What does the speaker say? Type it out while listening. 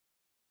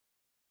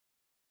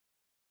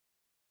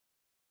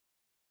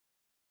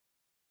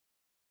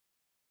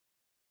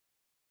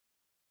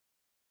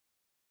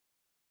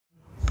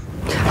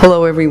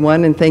Hello,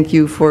 everyone, and thank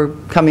you for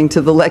coming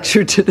to the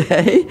lecture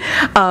today.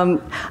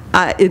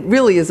 It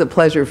really is a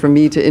pleasure for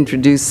me to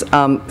introduce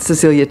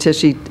Cecelia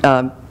Tichi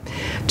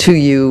to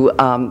you.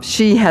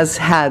 She has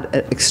had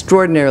an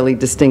extraordinarily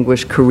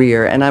distinguished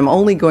career, and I'm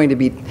only going to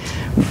be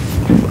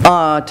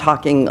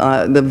talking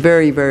the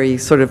very, very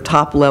sort of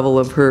top level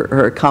of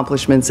her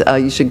accomplishments.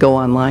 You should go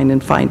online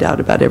and find out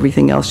about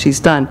everything else she's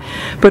done.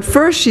 But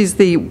first, she's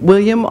the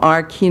William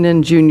R.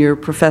 Keenan Jr.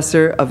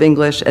 Professor of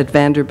English at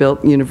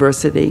Vanderbilt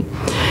University.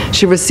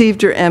 She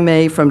received her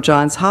MA from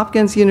Johns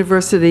Hopkins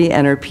University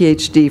and her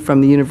PhD from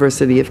the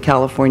University of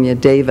California,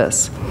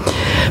 Davis.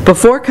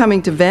 Before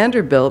coming to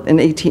Vanderbilt in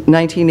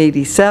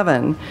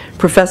 1987,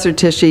 Professor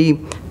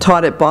Tichi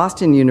taught at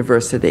Boston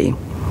University.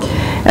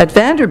 At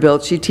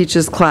Vanderbilt, she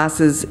teaches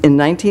classes in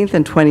 19th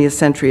and 20th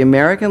century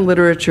American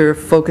literature,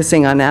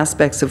 focusing on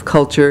aspects of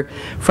culture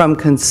from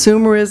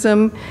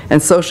consumerism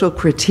and social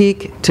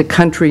critique to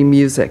country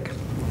music.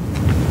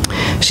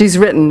 She's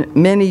written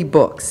many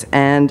books,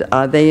 and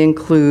they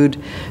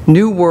include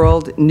New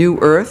World, New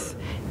Earth,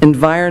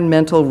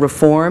 Environmental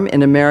Reform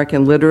in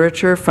American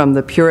Literature from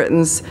the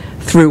Puritans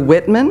through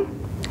Whitman.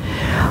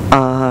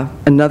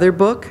 Another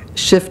book,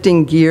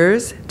 Shifting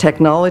Gears,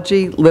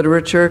 Technology,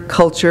 Literature,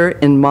 Culture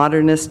in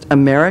Modernist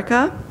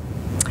America.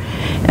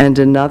 And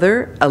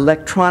another,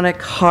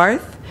 Electronic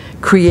Hearth,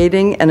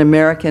 Creating an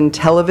American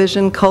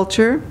Television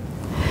Culture.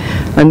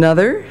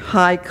 Another,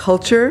 High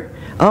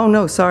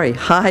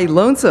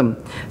Lonesome,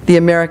 The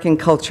American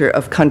Culture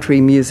of Country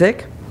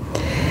Music.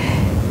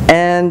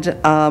 And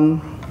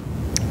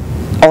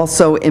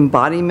also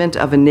Embodiment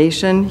of a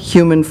Nation,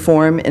 Human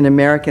Form in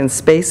American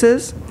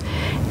Spaces,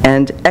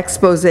 and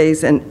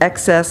Exposés and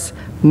Excess,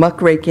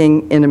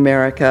 Muckraking in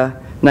America,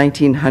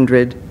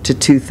 1900 to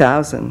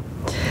 2000.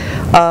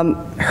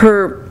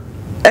 Her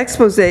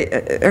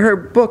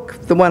book,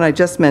 the one I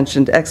just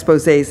mentioned,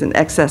 Exposés and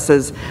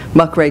Excesses,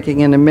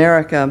 Muckraking in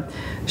America,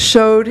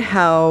 showed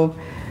how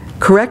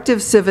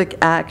corrective civic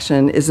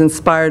action is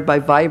inspired by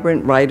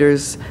vibrant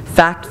writers,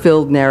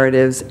 fact-filled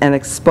narratives, and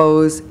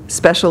expose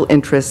special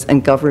interests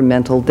and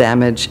governmental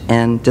damage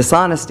and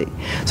dishonesty.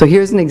 So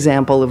here's an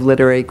example of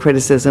literary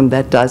criticism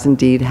that does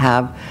indeed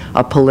have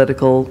a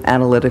political,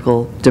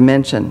 analytical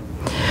dimension,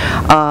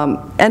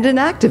 and an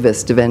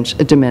activist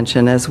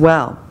dimension as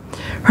well.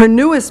 Her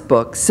newest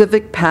book,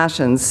 Civic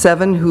Passions,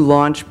 7 Who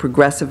Launched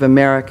Progressive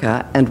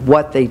America and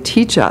What They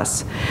Teach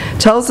Us,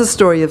 tells the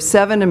story of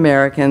 7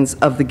 Americans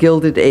of the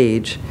Gilded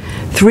Age,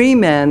 3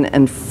 men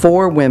and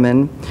 4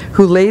 women,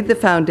 who laid the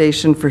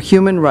foundation for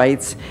human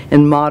rights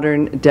in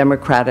modern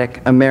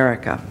democratic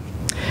America.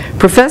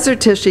 Professor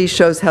Tichi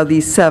shows how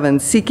these 7,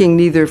 seeking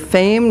neither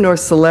fame nor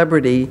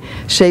celebrity,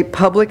 shape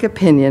public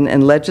opinion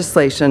and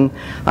legislation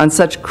on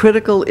such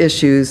critical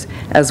issues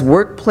as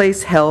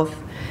workplace health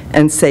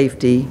and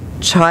safety,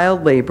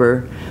 child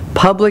labor,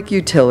 public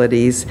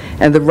utilities,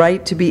 and the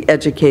right to be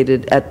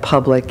educated at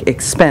public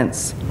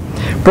expense.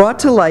 Brought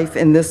to life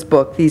in this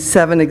book, these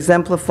 7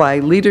 exemplify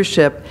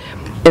leadership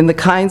in the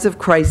kinds of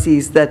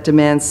crises that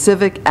demand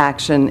civic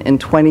action in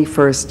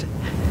 21st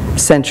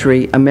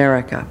century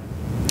America.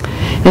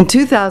 In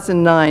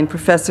 2009,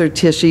 Professor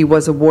Tichi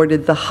was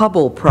awarded the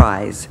Hubble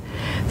Prize.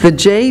 The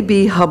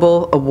J.B.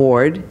 Hubble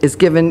Award is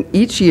given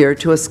each year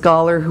to a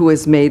scholar who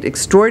has made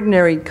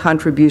extraordinary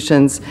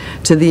contributions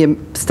to the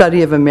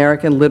study of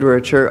American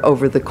literature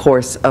over the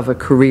course of a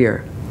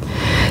career.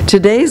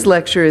 Today's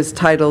lecture is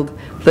titled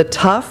The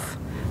Tough,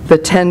 the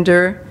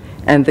Tender,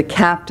 and the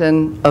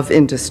Captain of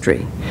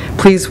Industry.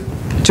 Please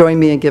join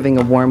me in giving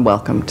a warm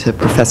welcome to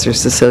Professor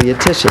Cecelia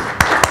Tichi.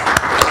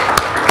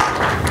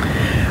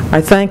 I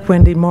thank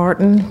Wendy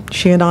Martin.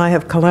 She and I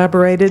have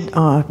collaborated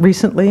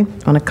recently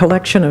on a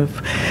collection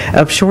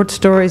of short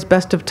stories,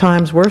 best of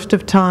times, worst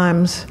of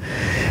times,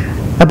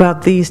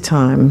 about these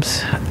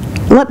times.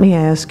 Let me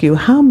ask you,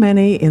 how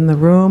many in the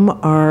room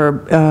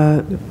are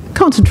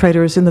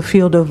concentrators in the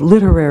field of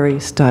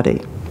literary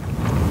study?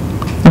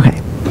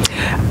 Okay.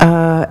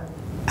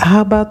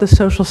 How about the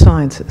social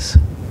sciences?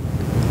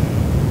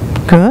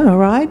 Good, all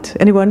right.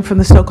 Anyone from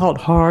the so-called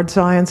hard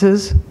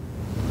sciences?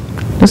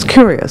 Just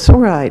curious, all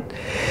right.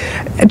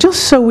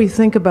 Just so we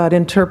think about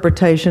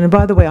interpretation, and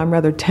by the way, I'm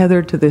rather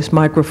tethered to this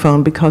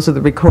microphone because of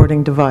the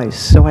recording device,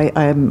 so I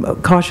am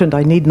cautioned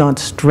I need not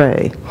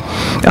stray.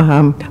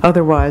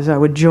 Otherwise, I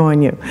would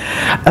join you.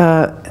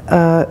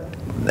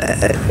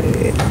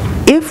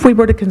 If we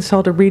were to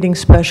consult a reading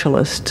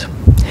specialist,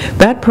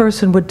 that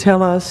person would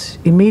tell us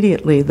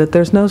immediately that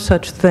there's no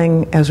such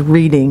thing as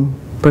reading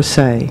per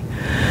se.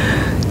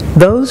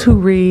 Those who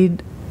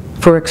read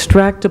for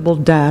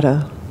extractable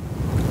data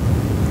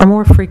are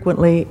more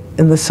frequently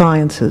in the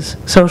sciences,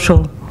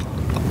 social,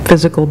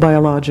 physical,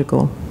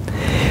 biological.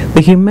 The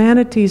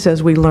humanities,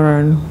 as we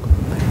learn,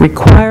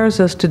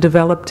 requires us to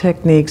develop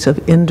techniques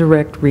of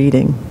indirect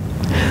reading.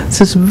 This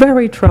is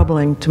very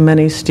troubling to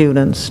many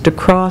students, to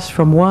cross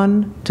from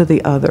one to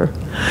the other.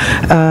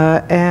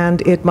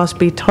 And it must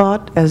be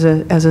taught as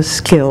a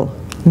skill.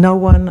 No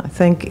one, I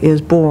think,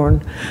 is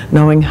born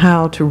knowing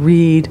how to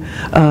read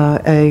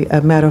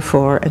a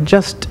metaphor. And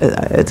just,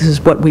 this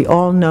is what we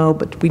all know,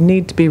 but we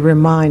need to be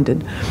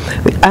reminded.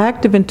 The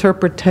act of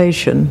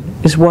interpretation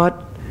is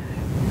what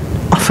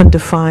often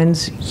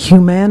defines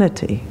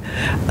humanity.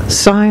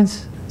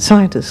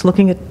 Scientists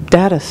looking at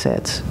data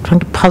sets, trying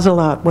to puzzle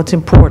out what's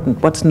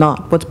important, what's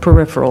not, what's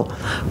peripheral,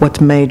 what's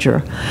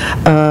major.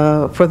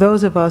 For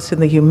those of us in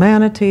the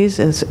humanities,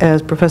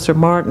 as Professor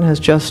Martin has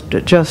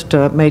just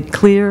made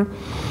clear,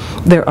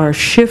 there are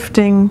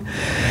shifting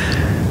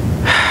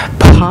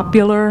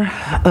popular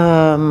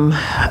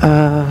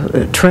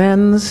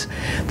trends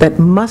that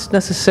must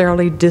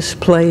necessarily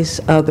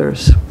displace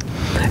others.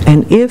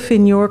 And if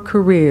in your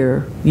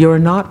career you're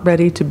not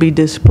ready to be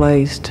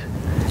displaced,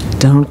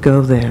 don't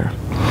go there.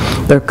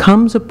 There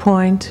comes a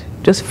point,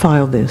 just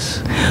file this,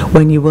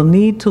 when you will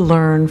need to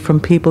learn from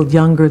people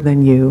younger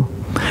than you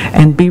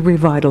and be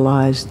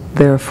revitalized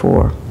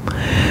therefore.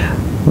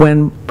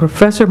 When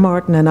Professor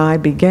Martin and I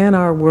began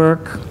our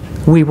work,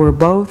 we were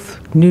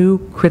both new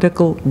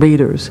critical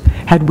readers.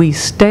 Had we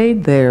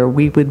stayed there,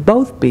 we would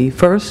both be,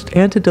 first,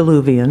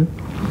 antediluvian,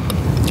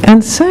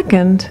 and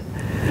second,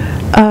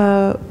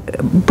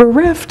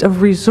 bereft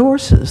of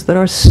resources that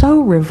are so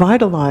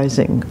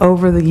revitalizing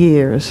over the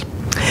years.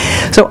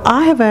 So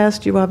I have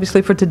asked you,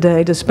 obviously, for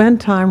today to spend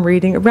time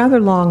reading a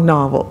rather long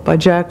novel by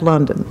Jack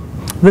London,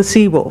 The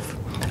Sea Wolf,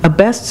 a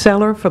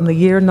bestseller from the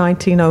year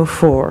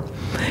 1904.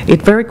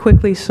 It very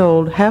quickly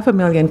sold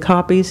 500,000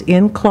 copies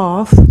in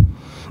cloth,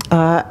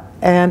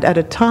 and at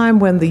a time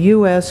when the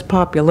U.S.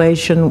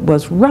 population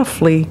was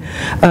roughly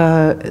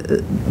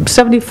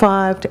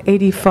 75 to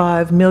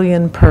 85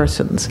 million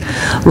persons.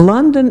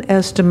 London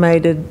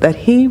estimated that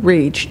he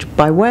reached,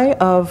 by way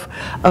of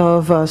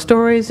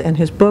stories and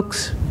his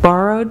books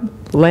borrowed,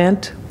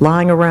 lent,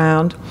 lying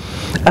around,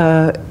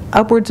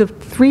 upwards of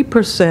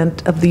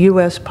 3% of the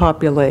U.S.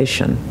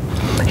 population.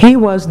 He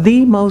was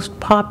the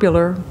most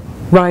popular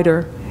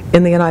writer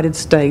in the United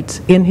States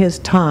in his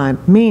time,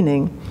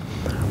 meaning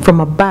from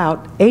about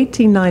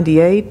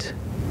 1898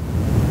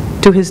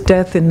 to his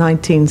death in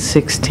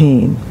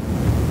 1916.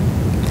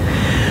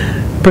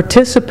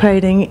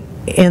 Participating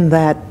in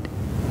that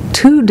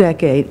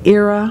two-decade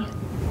era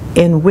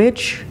in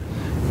which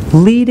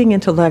leading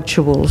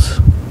intellectuals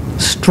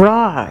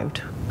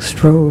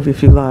strove,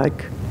 if you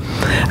like,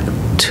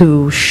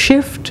 to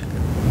shift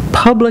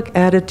public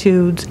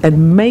attitudes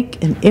and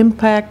make an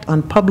impact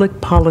on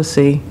public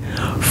policy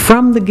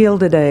from the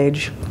Gilded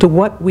Age to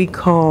what we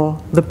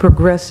call the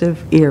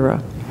Progressive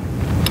Era.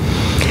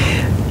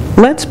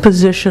 Let's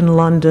position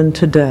London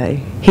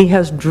today. He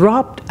has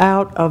dropped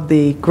out of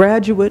the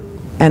graduate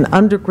and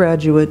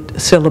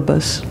undergraduate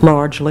syllabus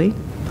largely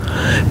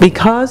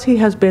because he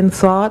has been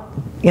thought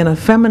in a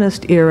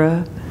feminist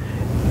era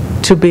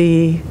to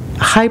be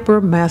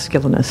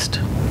hyper-masculinist.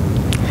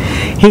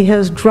 He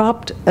has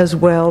dropped as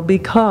well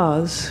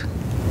because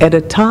at a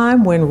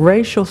time when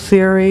racial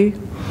theory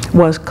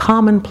was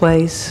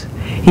commonplace,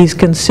 he's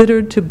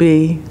considered to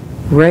be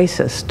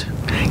racist.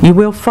 We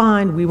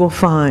will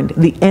find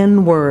the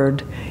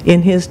N-word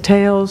in his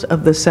Tales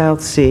of the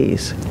South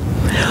Seas.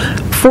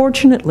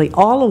 Fortunately,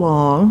 all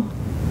along,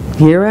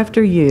 year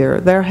after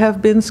year, there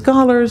have been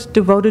scholars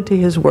devoted to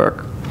his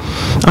work,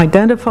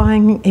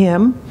 identifying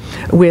him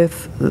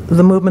with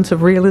the movements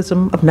of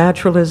realism, of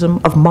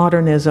naturalism, of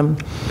modernism,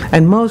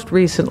 and most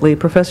recently,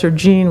 Professor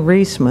Gene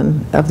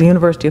Reisman of the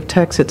University of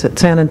Texas at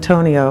San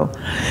Antonio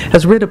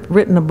has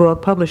written a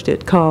book, published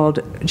it, called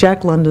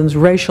Jack London's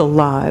Racial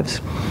Lives,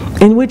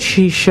 in which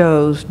he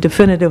shows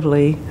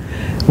definitively,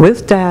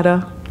 with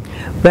data,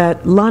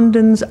 that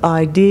London's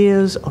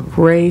ideas of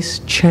race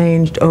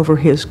changed over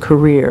his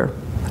career.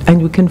 And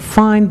you can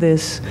find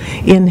this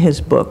in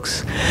his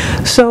books.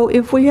 So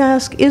if we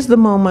ask, is the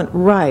moment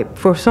ripe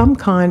for some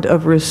kind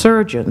of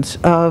resurgence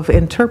of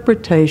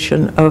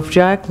interpretation of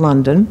Jack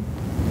London?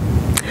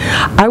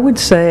 I would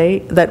say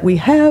that we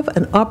have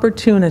an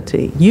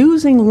opportunity,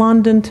 using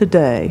London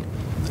today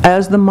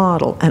as the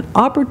model, an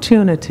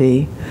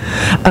opportunity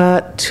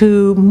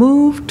to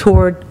move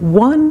toward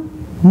one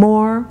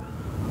more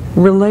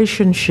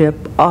relationship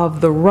of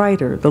the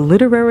writer, the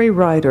literary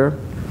writer,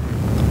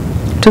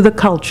 to the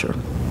culture.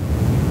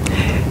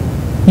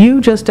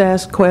 You just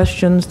asked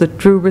questions that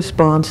drew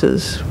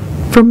responses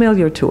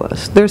familiar to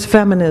us. There's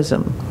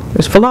feminism,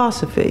 there's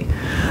philosophy,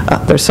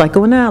 there's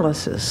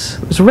psychoanalysis,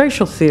 there's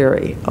racial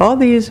theory. All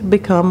these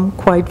become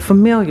quite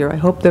familiar. I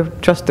hope they're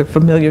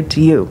familiar to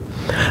you.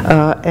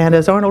 And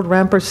as Arnold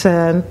Ramper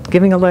said,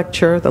 giving a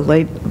lecture, the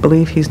late, I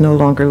believe he's no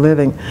longer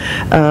living,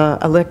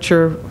 a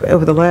lecture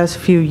over the last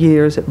few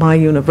years at my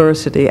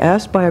university,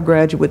 asked by a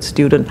graduate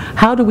student,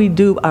 how do we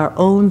do our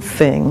own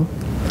thing?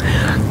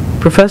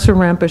 Professor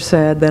Ramper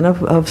said, then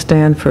of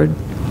Stanford,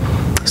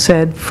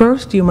 said,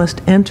 first you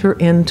must enter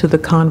into the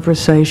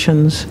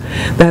conversations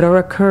that are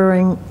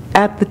occurring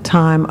at the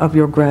time of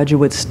your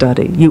graduate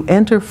study. You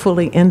enter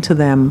fully into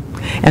them,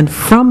 and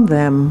from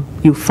them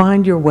you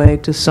find your way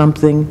to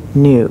something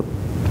new.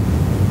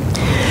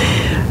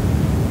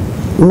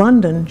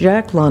 London,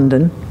 Jack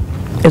London,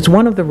 is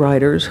one of the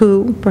writers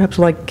who, perhaps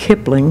like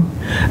Kipling,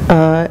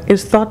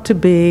 is thought to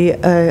be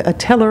a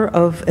teller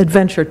of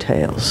adventure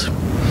tales,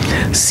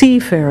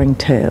 seafaring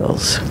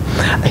tales.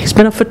 He's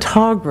been a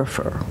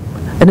photographer,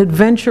 an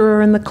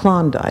adventurer in the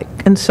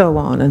Klondike, and so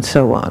on and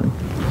so on.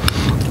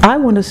 I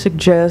want to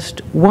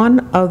suggest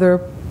one other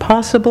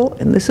possible,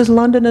 and this is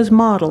London as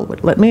model,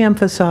 but let me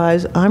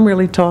emphasize, I'm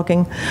really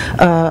talking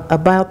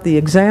about the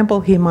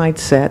example he might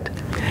set,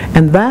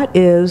 and that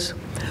is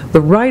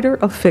the writer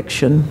of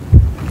fiction,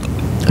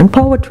 and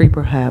poetry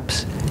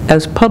perhaps,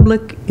 as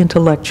public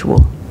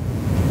intellectual.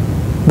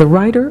 The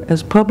writer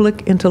as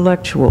public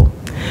intellectual.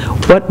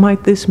 What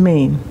might this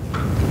mean?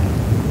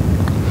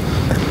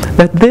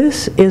 That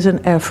this is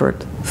an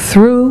effort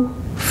through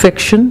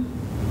fiction,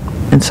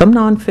 and some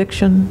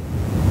nonfiction,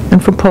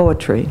 and from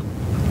poetry,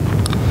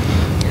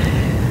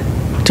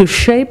 to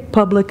shape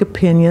public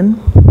opinion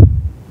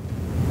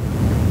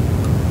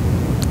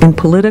in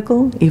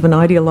political, even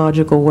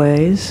ideological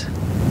ways,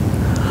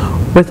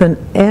 with an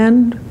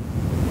end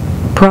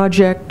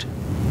project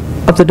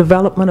of the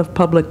development of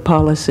public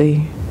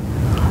policy,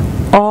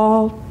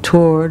 all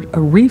toward a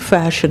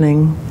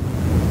refashioning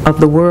of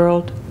the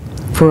world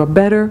for a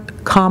better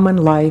common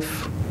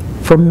life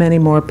for many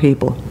more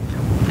people.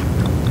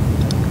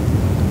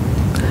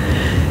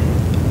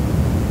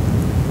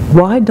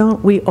 Why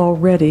don't we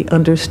already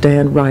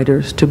understand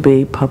writers to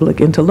be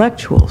public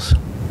intellectuals?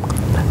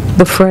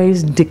 The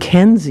phrase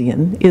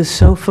Dickensian is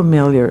so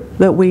familiar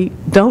that we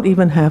don't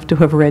even have to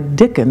have read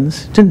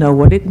Dickens to know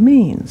what it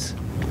means.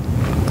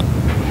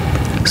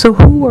 So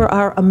who were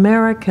our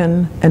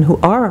American, and who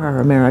are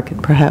our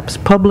American, perhaps,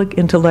 public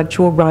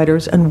intellectual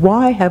writers, and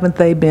why haven't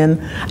they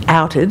been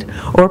outed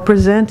or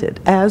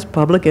presented as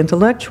public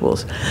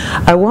intellectuals?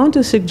 I want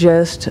to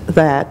suggest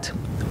that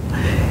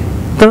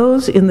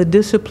those in the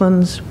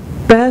disciplines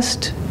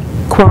best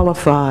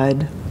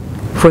qualified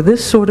for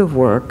this sort of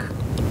work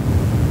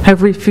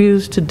have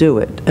refused to do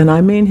it, and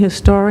I mean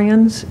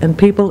historians and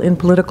people in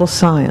political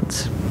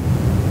science.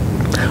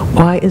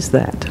 Why is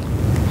that?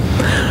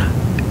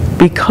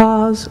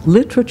 Because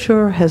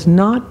literature has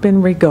not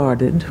been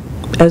regarded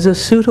as a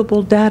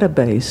suitable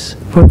database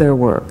for their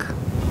work.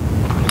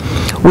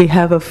 We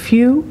have a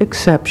few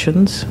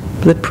exceptions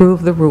that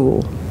prove the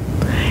rule.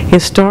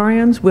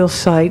 Historians will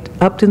cite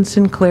Upton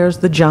Sinclair's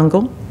The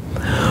Jungle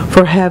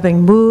for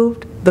having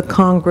moved the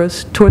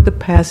Congress toward the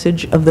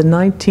passage of the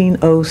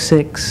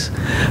 1906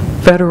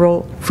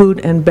 Federal Food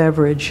and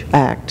Beverage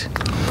Act,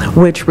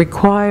 which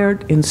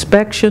required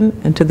inspection,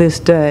 and to this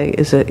day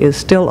is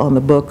still on the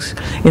books,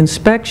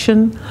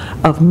 inspection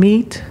of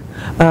meat,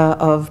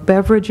 of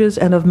beverages,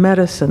 and of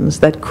medicines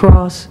that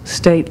cross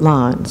state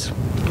lines.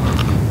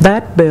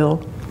 That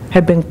bill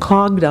had been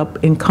clogged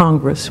up in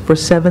Congress for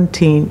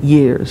 17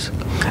 years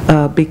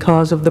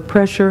because of the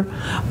pressure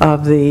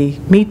of the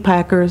meat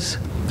packers,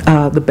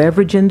 the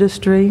beverage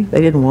industry.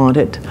 They didn't want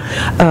it.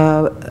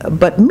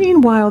 But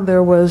meanwhile,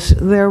 there was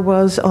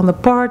on the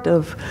part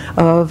of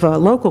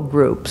local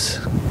groups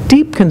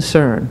deep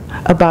concern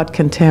about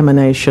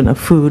contamination of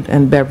food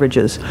and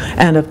beverages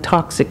and of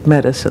toxic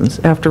medicines.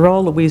 After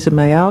all, Louisa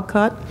May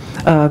Alcott,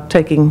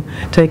 taking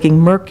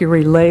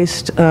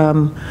mercury-laced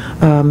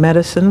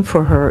medicine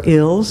for her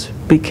ills,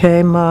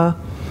 became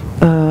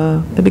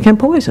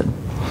poison.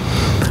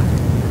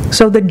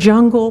 So the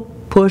jungle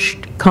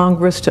pushed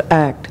Congress to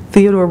act.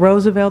 Theodore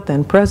Roosevelt,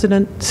 then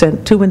president,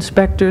 sent 2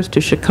 inspectors to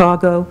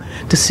Chicago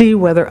to see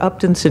whether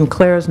Upton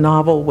Sinclair's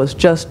novel was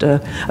just a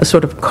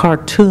sort of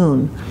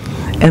cartoon.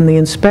 And the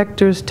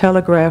inspectors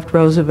telegraphed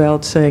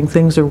Roosevelt saying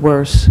things are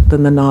worse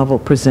than the novel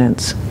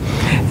presents.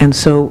 And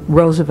so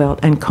Roosevelt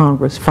and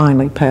Congress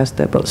finally passed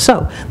that bill.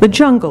 So The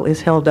Jungle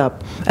is held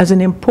up as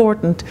an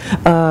important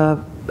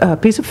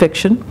piece of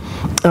fiction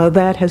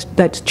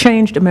that's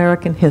changed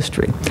American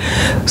history.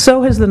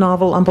 So has the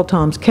novel Uncle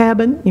Tom's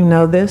Cabin. You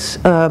know this.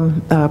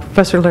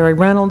 Professor Larry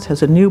Reynolds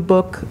has a new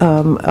book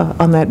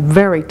on that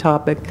very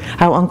topic,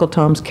 how Uncle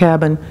Tom's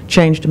Cabin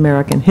changed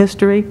American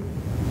history.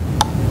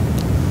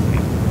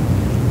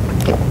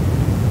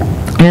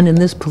 And in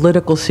this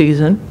political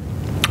season,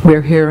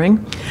 we're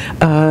hearing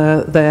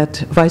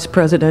that vice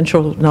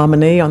presidential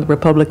nominee on the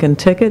Republican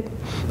ticket,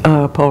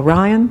 Paul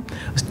Ryan,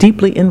 was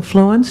deeply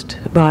influenced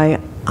by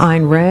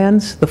Ayn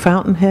Rand's The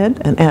Fountainhead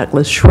and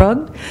Atlas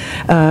Shrugged,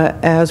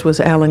 as was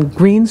Alan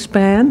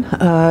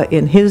Greenspan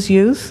in his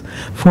youth,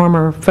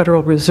 former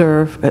Federal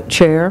Reserve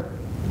chair,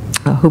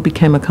 who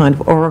became a kind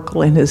of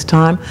oracle in his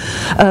time.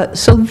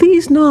 So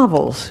these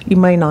novels, you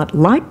may not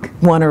like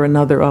one or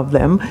another of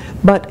them,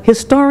 but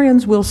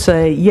historians will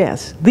say,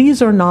 yes,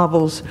 these are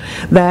novels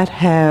that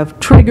have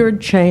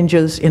triggered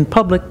changes in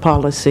public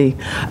policy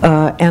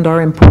and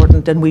are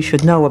important, and we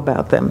should know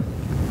about them.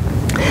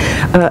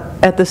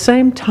 At the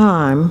same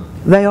time,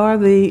 they are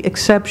the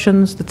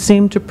exceptions that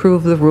seem to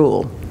prove the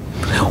rule.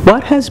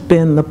 What has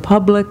been the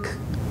public,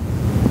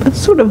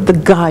 sort of the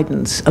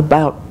guidance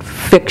about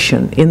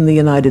fiction in the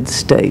United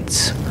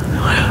States?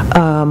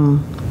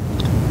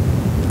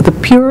 The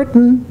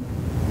Puritan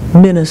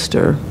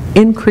minister,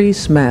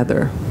 Increase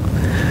Mather,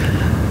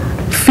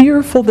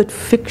 fearful that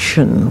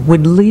fiction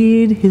would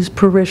lead his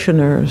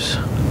parishioners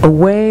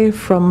away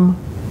from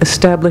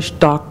established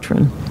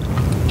doctrine,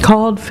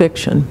 called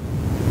fiction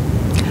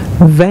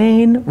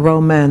vain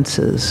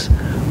romances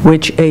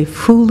which a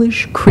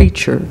foolish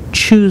creature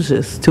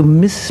chooseth to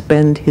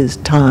misspend his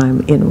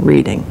time in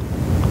reading.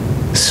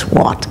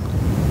 Swat.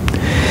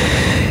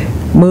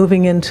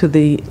 Moving into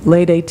the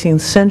late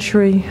 18th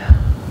century,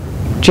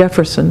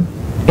 Jefferson,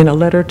 in a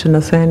letter to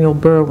Nathaniel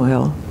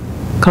Burwell,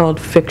 called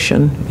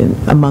fiction,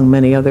 among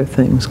many other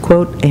things,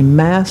 quote, a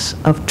mass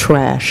of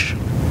trash.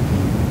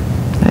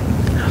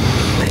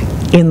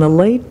 In the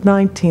late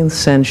 19th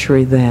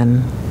century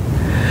then,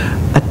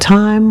 a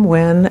time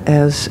when,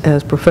 as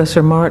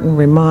Professor Martin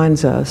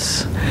reminds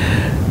us,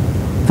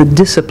 the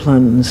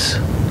disciplines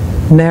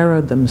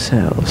narrowed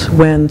themselves,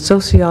 when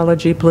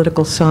sociology,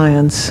 political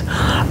science,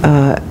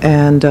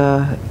 and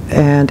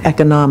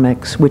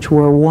economics, which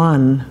were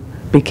one,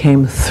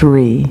 became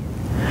three.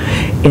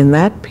 In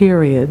that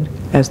period,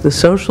 as the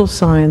social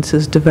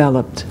sciences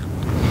developed,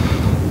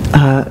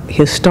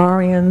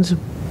 historians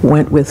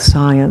went with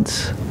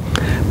science.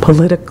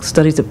 Political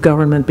studies of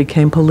government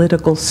became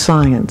political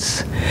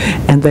science,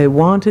 and they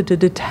wanted to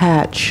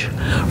detach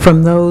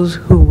from those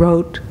who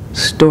wrote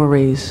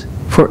stories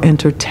for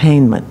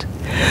entertainment.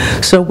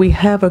 So we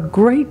have a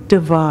great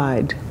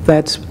divide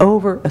that's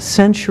over a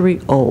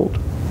century old.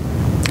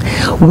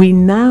 We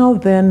now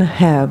then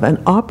have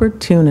an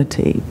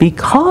opportunity,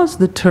 because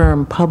the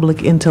term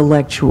public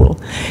intellectual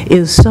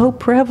is so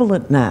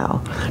prevalent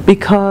now,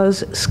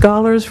 because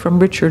scholars from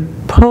Richard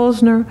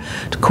Posner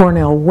to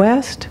Cornel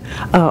West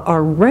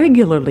are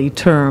regularly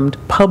termed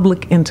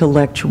public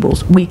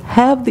intellectuals. We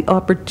have the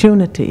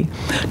opportunity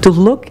to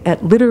look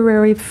at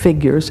literary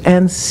figures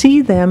and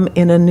see them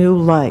in a new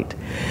light.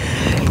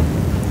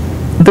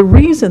 The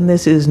reason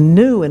this is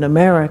new in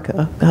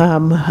America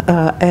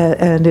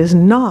and is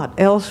not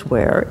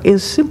elsewhere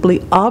is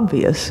simply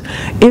obvious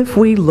if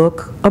we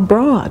look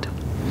abroad.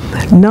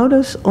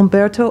 Notice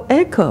Umberto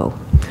Eco,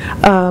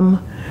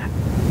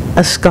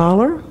 a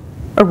scholar,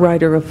 a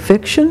writer of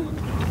fiction,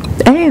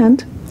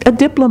 and a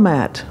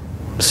diplomat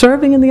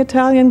serving in the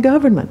Italian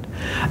government.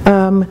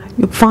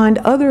 You find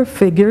other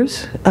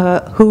figures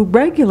who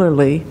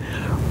regularly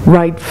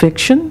write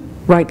fiction,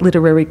 write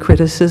literary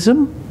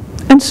criticism,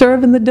 and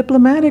serve in the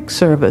diplomatic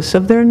service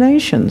of their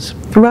nations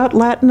throughout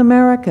Latin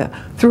America,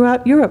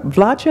 throughout Europe.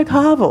 Václav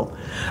Havel,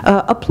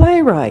 a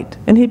playwright,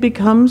 and he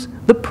becomes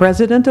the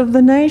president of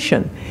the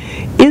nation.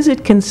 Is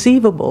it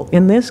conceivable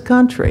in this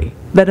country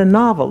that a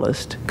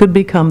novelist could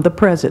become the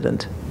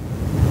president?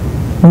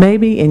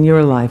 Maybe in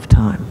your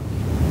lifetime.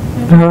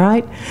 All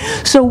right?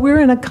 So we're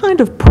in a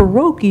kind of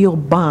parochial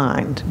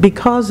bind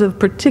because of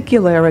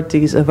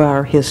particularities of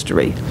our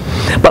history.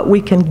 But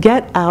we can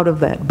get out of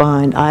that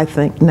bind, I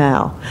think,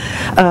 now.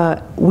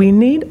 We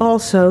need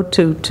also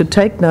to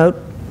take note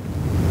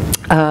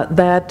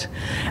that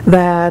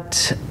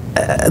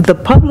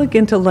the public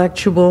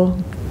intellectual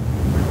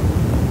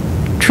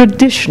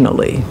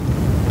traditionally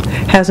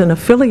has an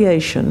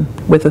affiliation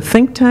with a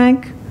think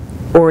tank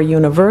or a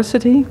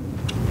university,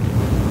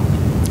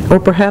 or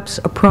perhaps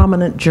a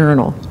prominent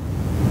journal.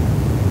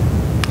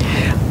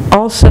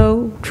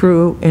 Also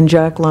true in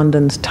Jack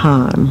London's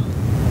time.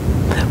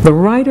 The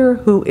writer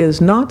who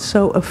is not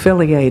so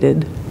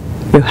affiliated,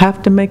 you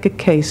have to make a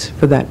case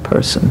for that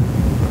person.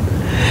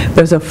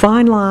 There's a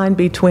fine line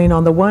between,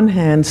 on the one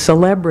hand,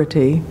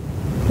 celebrity,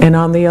 and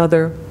on the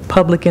other,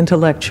 public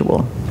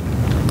intellectual.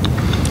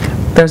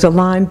 There's a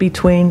line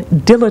between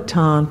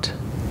dilettante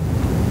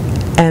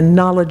and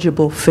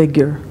knowledgeable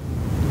figure,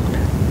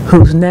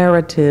 whose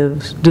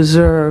narratives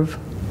deserve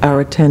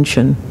our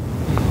attention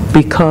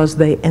because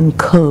they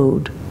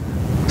encode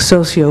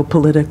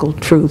socio-political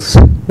truths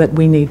that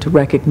we need to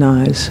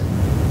recognize.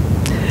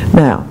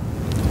 Now,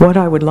 what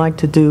I would like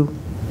to do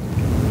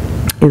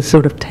is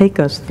sort of take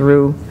us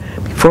through,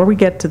 before we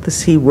get to the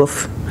sea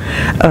wolf,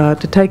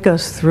 to take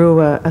us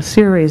through a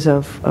series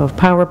of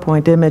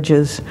PowerPoint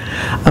images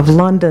of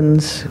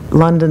London's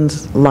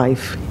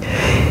life.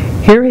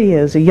 Here he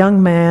is, a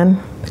young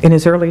man in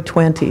his early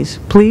 20s.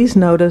 Please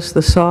notice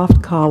the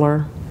soft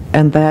collar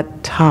and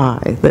that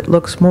tie that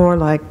looks more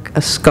like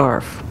a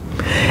scarf.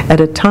 At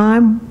a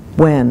time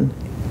when,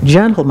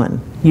 gentlemen,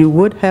 you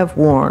would have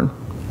worn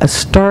a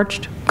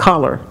starched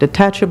collar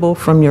detachable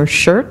from your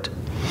shirt,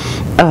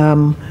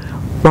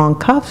 long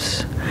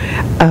cuffs,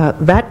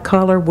 that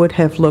collar would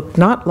have looked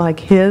not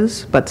like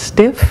his, but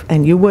stiff,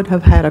 and you would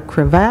have had a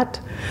cravat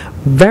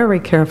very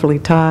carefully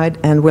tied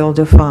and well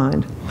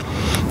defined.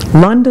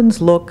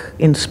 London's look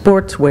in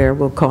sportswear,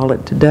 we'll call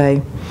it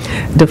today,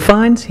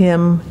 defines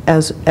him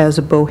as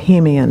a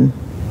bohemian.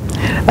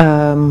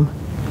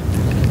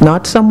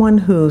 Not someone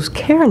who's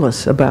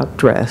careless about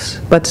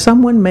dress, but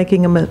someone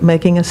making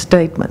a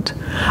statement.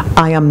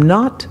 I am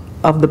not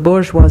of the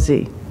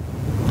bourgeoisie.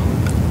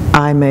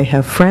 I may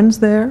have friends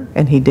there,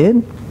 and he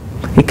did.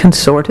 He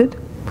consorted.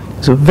 He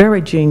was a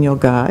very genial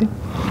guy.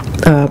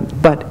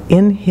 But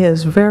in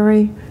his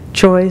very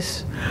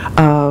choice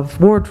of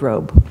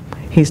wardrobe,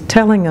 he's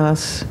telling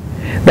us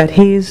that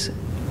he's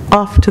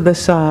off to the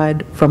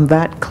side from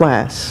that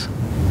class.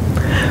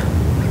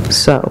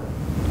 So,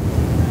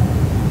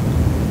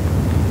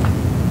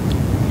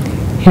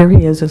 here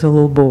he is as a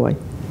little boy.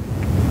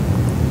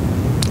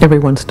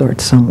 Everyone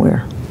starts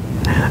somewhere.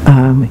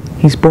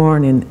 He's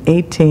born in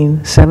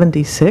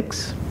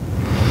 1876.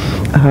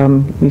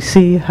 You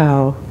see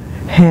how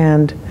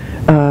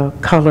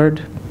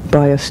hand-colored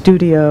by a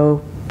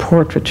studio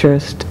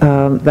portraiturist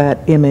that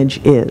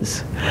image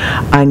is.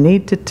 I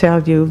need to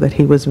tell you that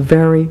he was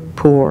very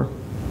poor.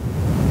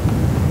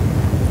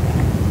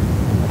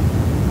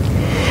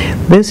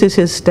 This is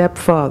his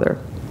stepfather.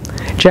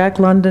 Jack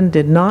London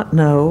did not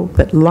know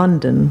that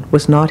London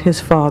was not his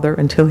father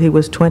until he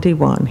was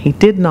 21. He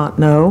did not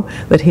know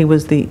that he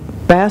was the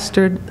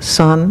bastard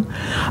son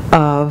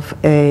of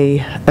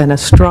an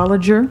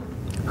astrologer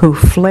who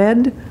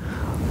fled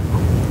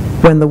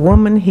when the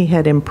woman he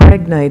had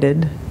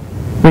impregnated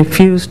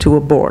refused to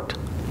abort.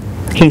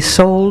 He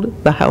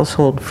sold the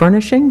household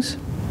furnishings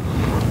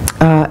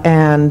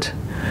and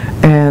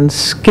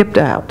skipped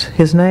out.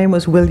 His name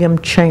was William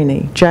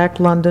Cheney. Jack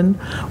London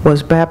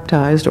was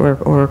baptized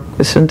or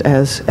christened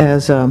as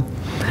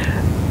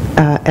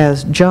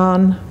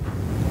John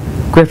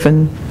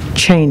Griffin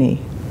Cheney.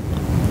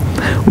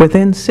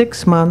 Within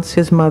 6 months,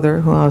 his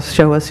mother, who I'll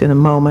show us in a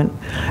moment,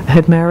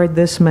 had married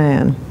this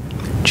man,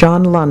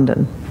 John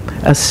London,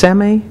 a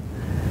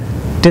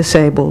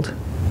semi-disabled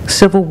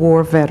Civil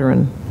War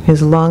veteran.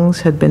 His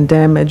lungs had been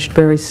damaged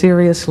very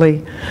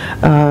seriously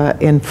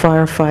in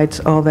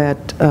firefights. All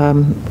that,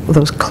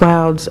 those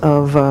clouds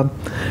of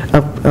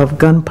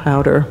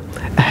gunpowder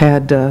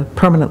had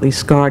permanently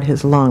scarred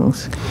his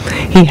lungs.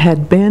 He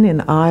had been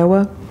in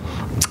Iowa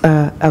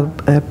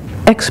an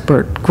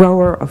expert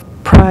grower of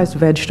prized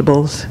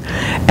vegetables,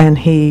 and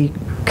he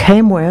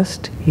came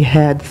west. He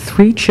had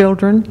 3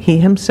 children. He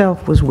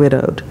himself was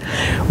widowed.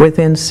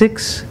 Within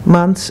 6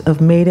 months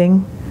of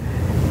meeting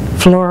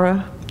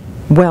Flora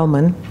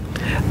Wellman,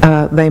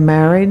 they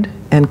married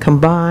and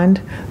combined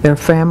their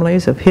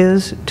families of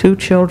his 2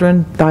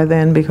 children by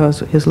then because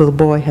his little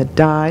boy had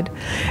died.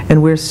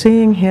 And we're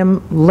seeing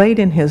him late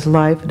in his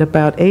life at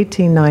about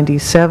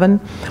 1897.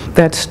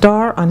 That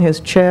star on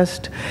his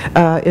chest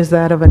is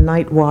that of a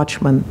night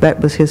watchman. That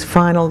was his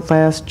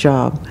last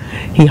job.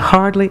 He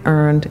hardly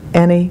earned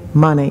any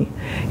money.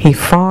 He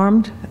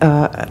farmed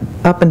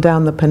up and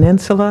down the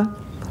peninsula,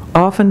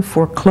 often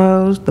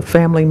foreclosed. The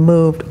family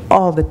moved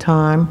all the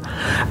time.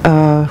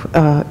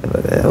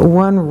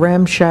 One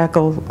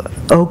ramshackle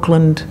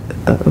Oakland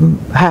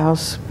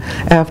house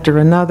after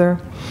another,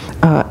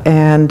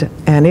 and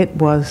it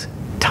was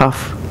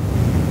tough.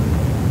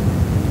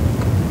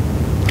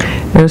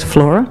 There's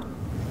Flora.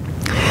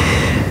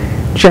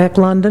 Jack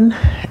London,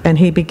 and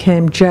he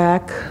became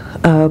Jack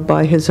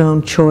by his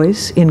own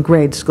choice in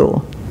grade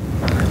school.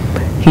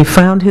 He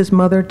found his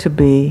mother to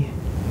be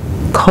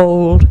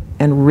cold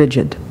and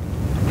rigid.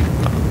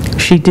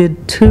 She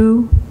did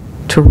 2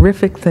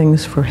 terrific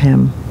things for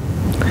him.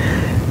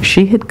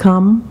 She had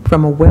come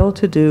from a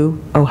well-to-do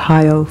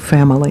Ohio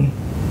family.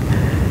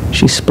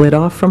 She split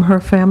off from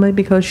her family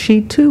because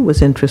she too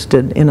was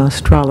interested in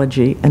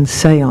astrology and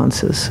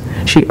seances.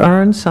 She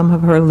earned some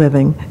of her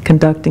living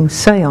conducting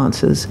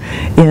seances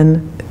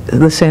in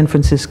the San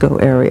Francisco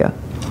area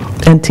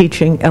and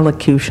teaching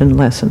elocution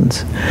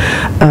lessons.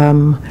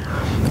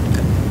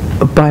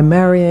 By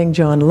marrying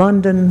John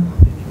London,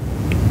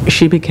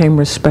 she became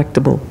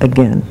respectable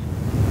again.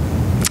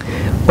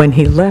 When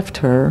he left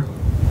her,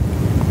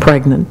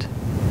 pregnant,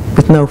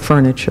 with no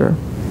furniture,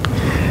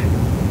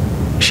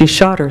 she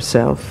shot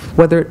herself.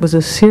 Whether it was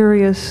a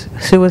serious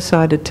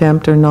suicide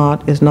attempt or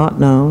not is not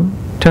known.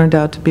 Turned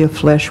out to be a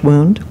flesh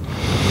wound.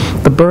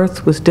 The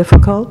birth was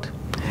difficult,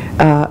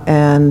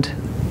 and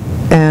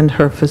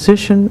her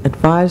physician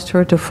advised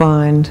her to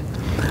find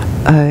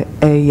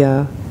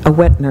a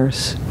wet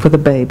nurse for the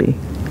baby.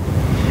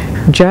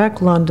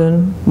 Jack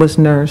London was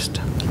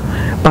nursed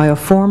by a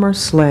former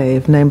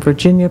slave named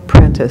Virginia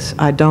Prentice.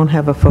 I don't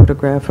have a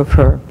photograph of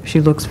her.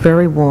 She looks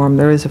very warm.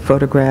 There is a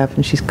photograph,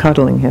 and she's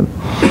cuddling him.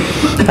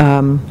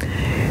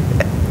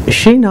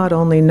 She not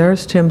only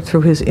nursed him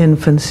through his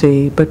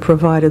infancy, but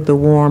provided the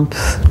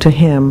warmth to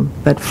him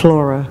that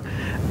Flora,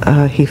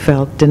 he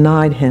felt,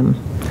 denied him.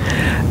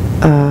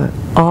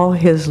 All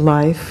his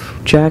life,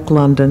 Jack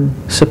London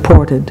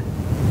supported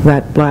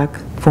that black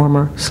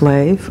former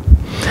slave,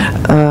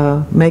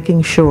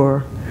 making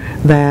sure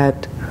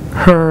that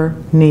her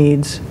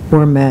needs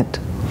were met,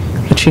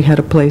 that she had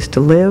a place to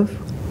live,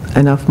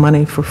 enough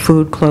money for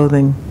food,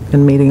 clothing,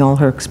 and meeting all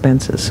her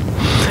expenses.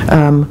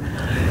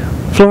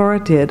 Flora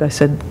did, I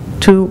said,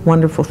 2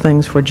 wonderful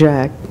things for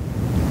Jack.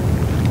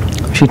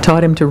 She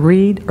taught him to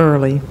read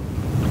early,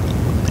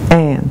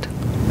 and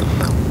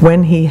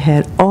when he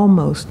had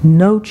almost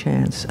no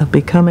chance of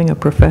becoming a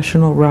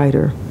professional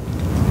writer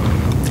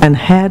and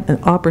had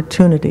an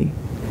opportunity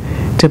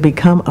to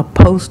become a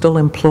postal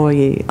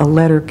employee, a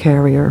letter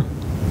carrier,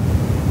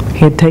 he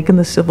had taken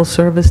the civil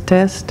service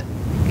test,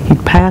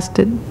 he'd passed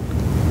it,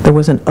 there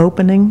was an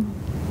opening.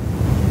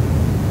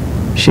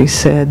 She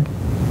said,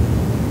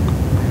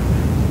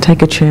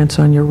 "Take a chance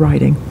on your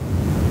writing."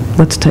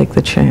 Let's take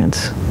the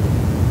chance.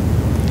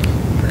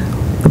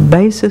 The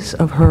basis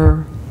of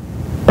her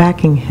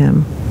backing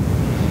him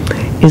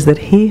is that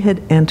he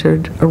had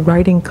entered a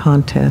writing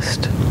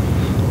contest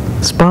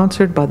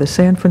sponsored by the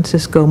San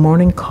Francisco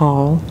Morning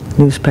Call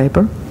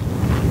newspaper.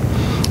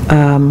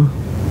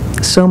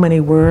 So many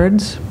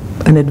words,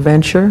 an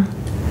adventure,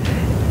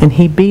 and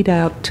he beat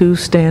out 2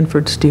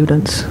 Stanford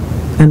students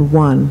and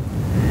won.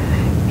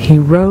 He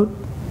wrote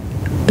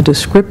a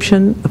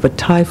description of a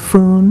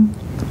typhoon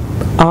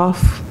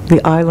off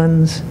the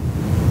islands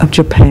of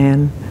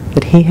Japan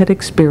that he had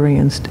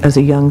experienced as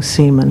a young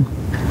seaman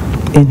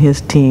in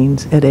his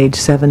teens at age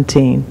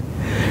 17.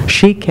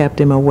 She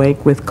kept him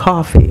awake with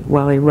coffee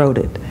while he wrote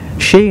it.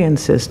 She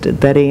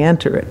insisted that he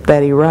enter it,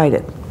 that he write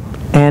it.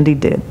 And he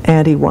did,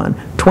 and he won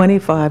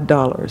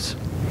 $25.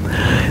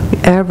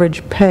 The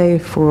average pay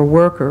for a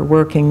worker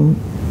working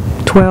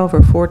 12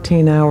 or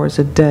 14 hours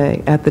a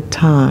day at the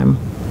time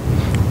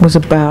was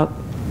about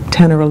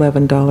 $10 or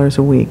 $11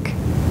 a week.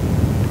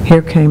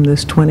 Here came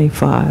this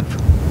 25.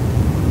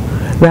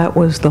 That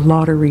was the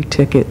lottery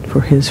ticket for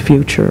his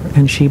future,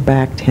 and she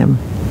backed him.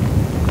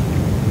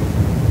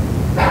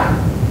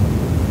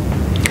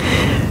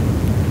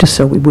 Just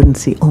so we wouldn't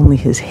see only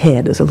his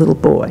head as a little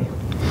boy.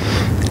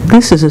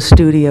 This is a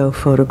studio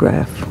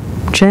photograph.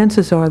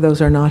 Chances are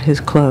those are not his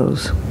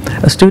clothes.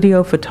 A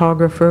studio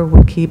photographer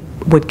would keep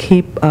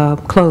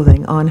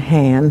clothing on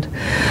hand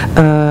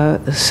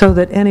so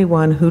that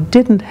anyone who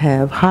didn't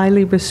have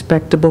highly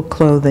respectable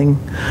clothing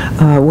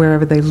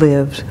wherever they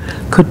lived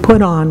could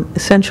put on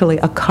essentially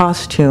a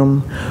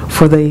costume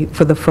for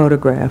the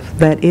photograph.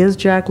 That is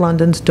Jack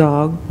London's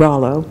dog,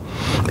 Rollo.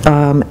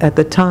 At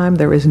the time,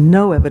 there is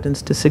no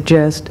evidence to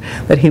suggest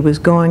that he was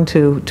going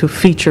to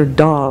feature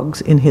dogs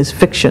in his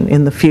fiction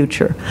in the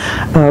future.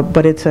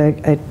 But it's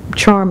a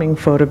charming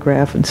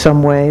photograph in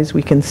some ways.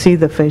 We can see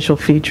the facial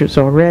features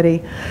already.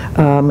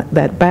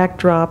 That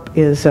backdrop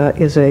is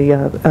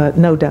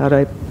no doubt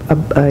a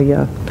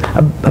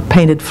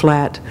painted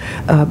flat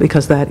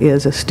because that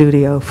is a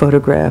studio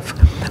photograph.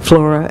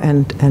 Flora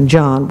and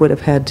John would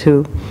have had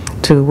to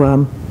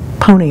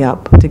pony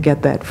up to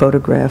get that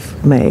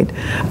photograph made.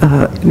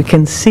 We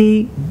can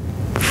see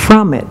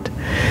from it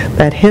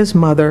that his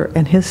mother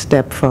and his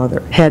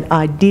stepfather had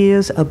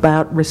ideas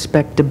about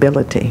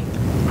respectability,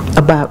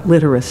 about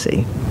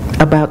literacy,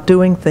 about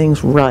doing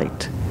things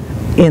right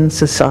in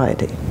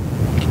society.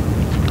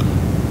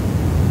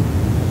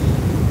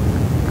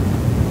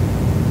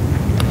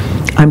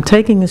 I'm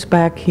taking us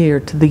back here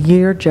to the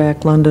year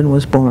Jack London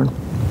was born,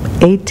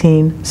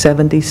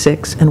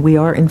 1876, and we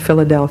are in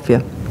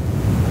Philadelphia.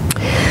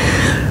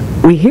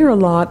 We hear a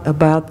lot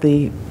about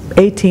the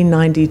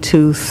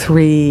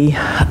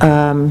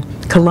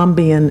 1892-3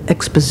 Columbian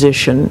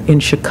Exposition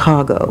in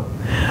Chicago.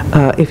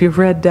 If you've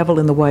read Devil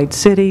in the White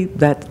City,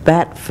 that's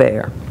that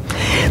fair.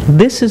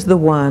 This is the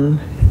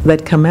one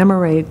that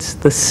commemorates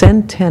the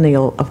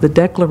centennial of the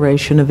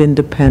Declaration of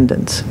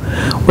Independence.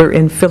 We're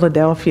in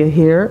Philadelphia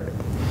here.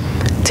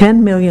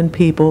 10 million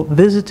people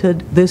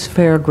visited this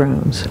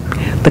fairgrounds.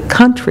 The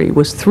country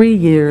was 3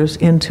 years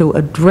into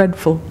a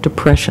dreadful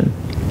depression.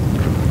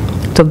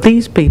 So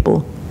these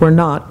people were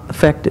not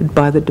affected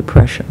by the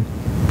Depression.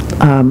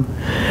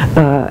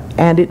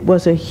 And it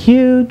was a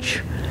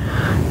huge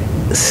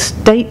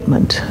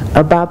statement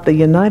about the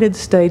United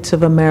States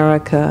of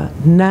America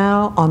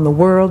now on the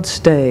world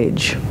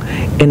stage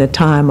in a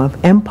time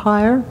of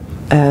empire,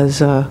 as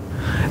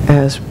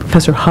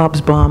Professor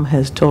Hobsbawm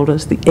has told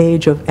us, the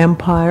age of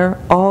empire,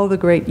 all the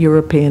great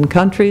European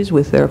countries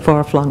with their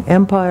far-flung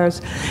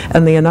empires,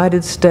 and the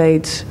United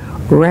States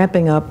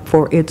ramping up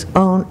for its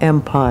own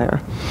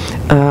empire.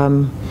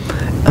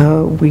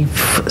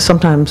 We've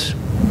sometimes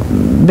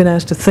been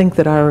asked to think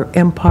that our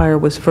empire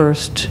was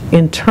first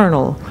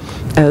internal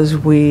as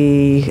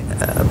we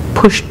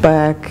pushed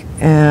back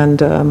and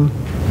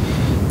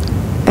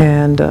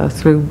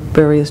through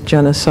various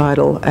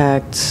genocidal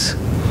acts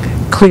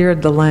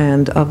cleared the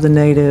land of the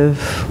native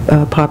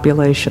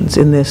populations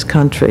in this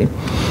country.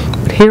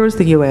 But here is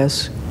the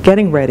U.S.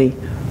 getting ready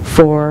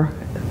for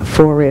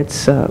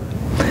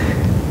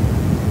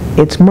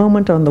its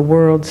moment on the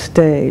world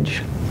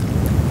stage.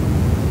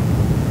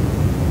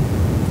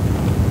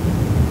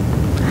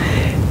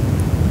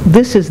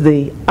 This is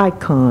the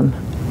icon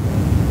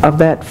of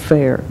that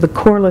fair, the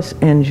Corliss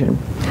engine.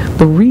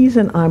 The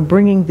reason I'm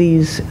bringing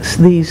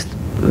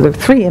there are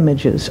 3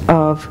 images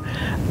of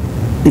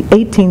the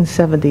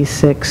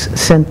 1876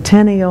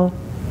 Centennial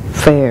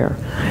Fair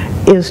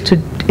is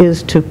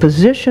to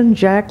position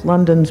Jack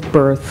London's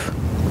birth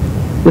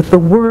with the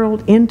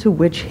world into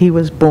which he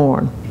was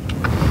born.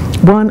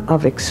 One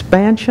of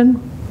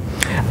expansion,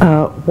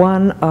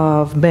 one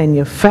of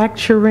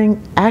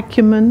manufacturing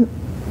acumen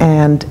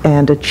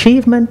and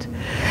achievement.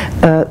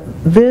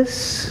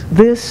 This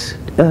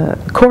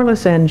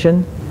Corliss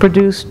engine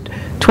produced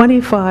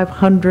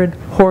 2,500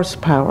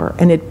 horsepower,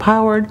 and it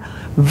powered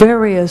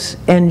various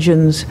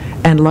engines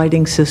and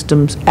lighting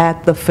systems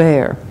at the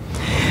fair.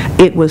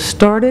 It was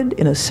started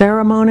in a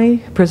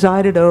ceremony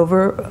presided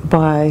over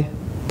by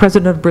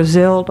President of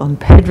Brazil, Don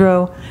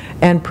Pedro,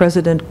 and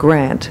President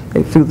Grant.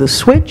 They threw the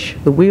switch,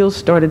 the wheels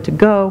started to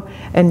go,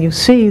 and you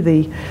see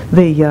the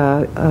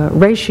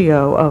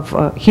ratio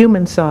of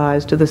human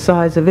size to the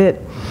size of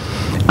it.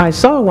 I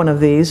saw one of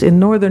these in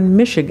northern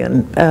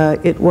Michigan.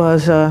 It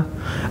was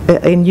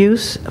in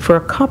use for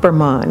a copper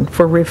mine,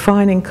 for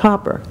refining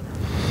copper.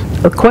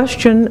 The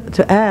question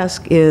to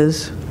ask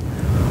is,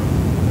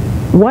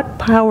 what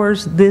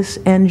powers this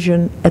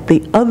engine at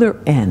the other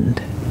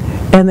end?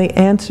 And the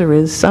answer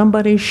is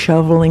somebody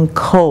shoveling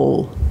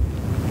coal.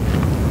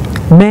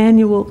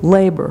 Manual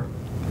labor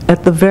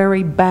at the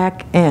very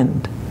back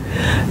end.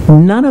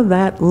 None of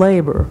that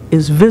labor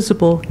is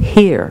visible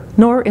here,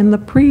 nor in the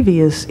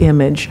previous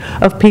image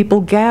of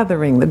people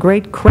gathering, the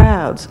great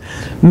crowds,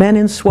 men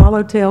in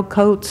swallowtail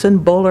coats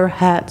and bowler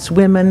hats,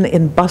 women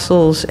in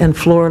bustles and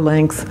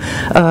floor-length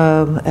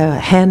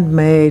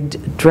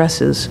handmade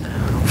dresses.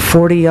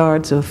 40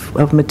 yards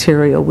of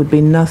material would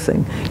be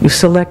nothing. You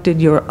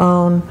selected your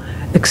own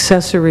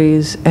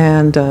accessories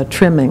and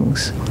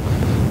trimmings.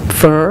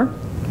 Fur,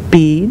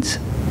 beads,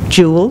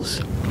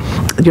 jewels.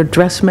 Your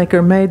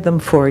dressmaker made them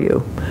for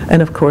you,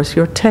 and of course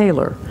your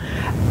tailor.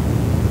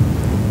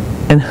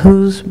 And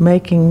who's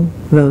making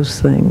those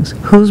things?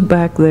 Who's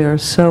back there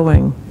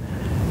sewing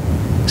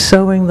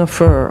the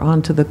fur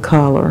onto the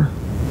collar,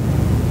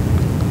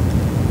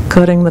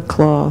 cutting the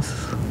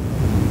cloth,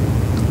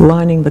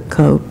 lining the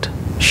coat,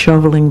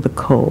 shoveling the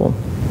coal?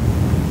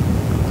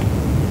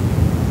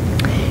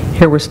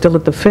 Here we're still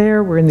at the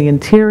fair, we're in the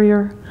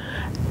interior.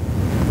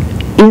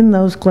 In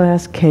those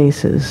glass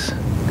cases,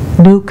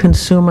 new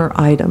consumer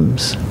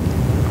items,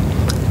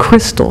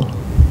 crystal,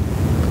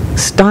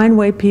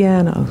 Steinway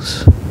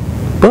pianos,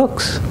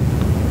 books,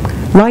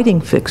 lighting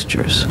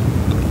fixtures,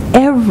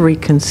 every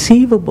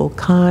conceivable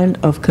kind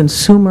of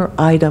consumer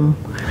item.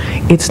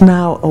 It's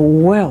now a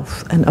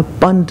wealth and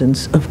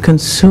abundance of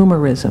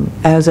consumerism.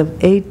 As of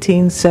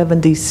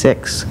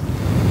 1876,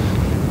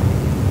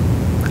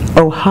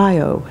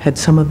 Ohio had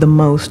some of the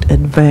most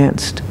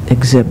advanced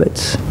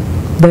exhibits.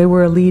 They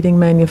were a leading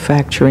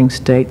manufacturing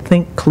state.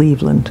 Think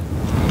Cleveland.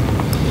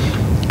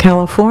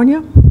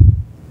 California,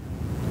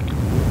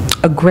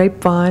 a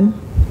grapevine,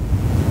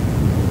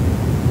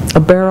 a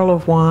barrel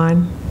of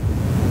wine,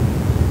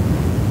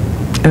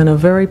 and a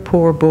very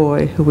poor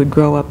boy who would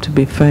grow up to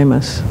be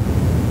famous.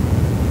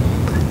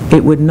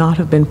 It would not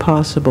have been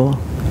possible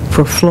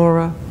for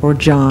Flora or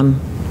John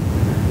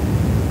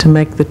to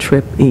make the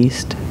trip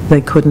east. They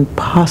couldn't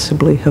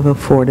possibly have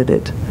afforded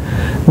it,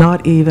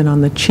 not even on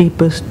the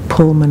cheapest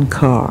Pullman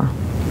car.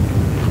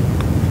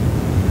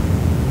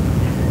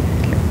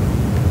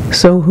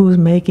 So who's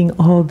making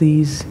all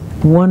these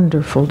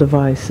wonderful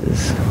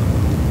devices?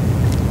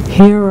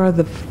 Here are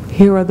the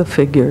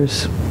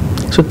figures,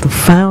 sort of the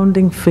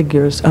founding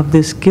figures of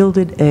this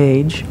Gilded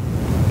Age,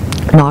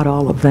 not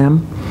all of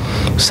them,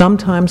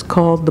 sometimes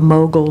called the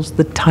moguls,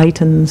 the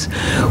titans.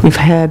 We've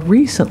had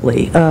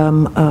recently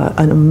an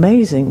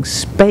amazing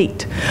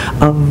spate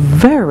of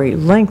very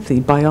lengthy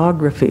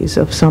biographies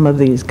of some of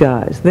these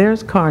guys.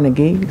 There's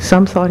Carnegie.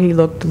 Some thought he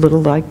looked a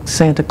little like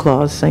Santa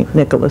Claus, St.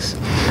 Nicholas,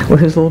 with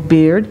his little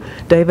beard.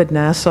 David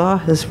Nassau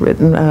has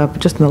written,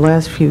 just in the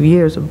last few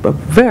years, a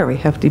very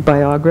hefty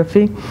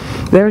biography.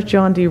 There's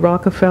John D.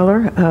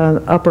 Rockefeller,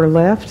 upper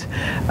left.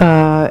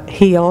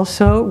 He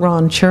also,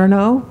 Ron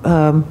Chernow,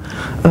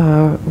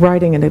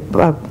 writing in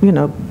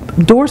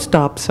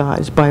doorstop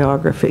size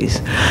biographies,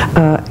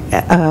 how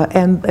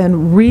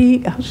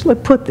shall I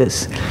put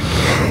this?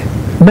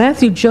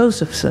 Matthew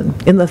Josephson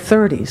in the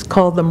 30s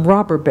called them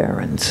robber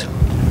barons.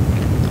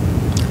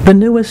 The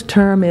newest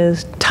term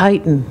is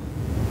titan.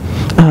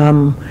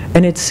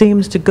 And it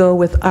seems to go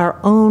with our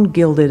own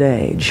Gilded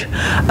Age,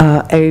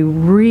 a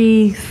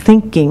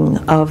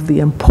rethinking of the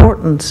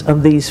importance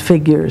of these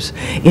figures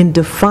in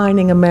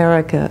defining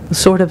America,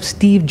 sort of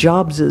Steve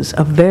Jobses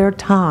of their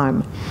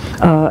time.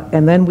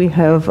 And then we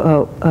have,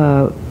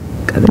 I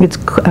think it's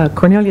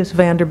Cornelius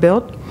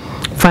Vanderbilt,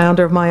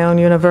 founder of my own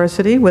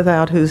university,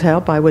 without whose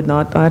help I would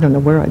not, I don't know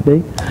where I'd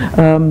be.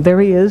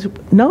 There he is.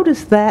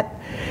 Notice that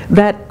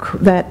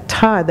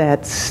tie,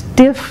 that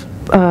stiff,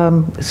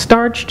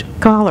 starched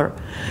collar.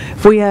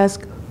 If we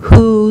ask,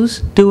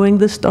 who's doing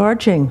the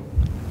starching?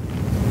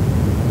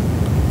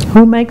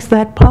 Who makes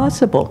that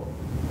possible?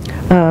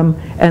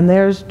 And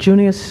there's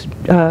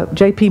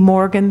J.P.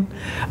 Morgan,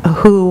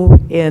 who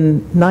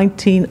in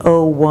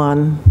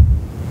 1901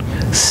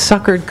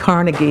 suckered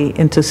Carnegie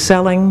into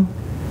selling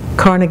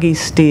Carnegie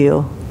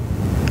Steel,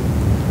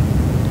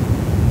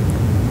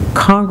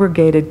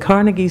 congregated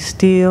Carnegie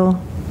Steel,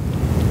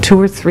 2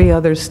 or 3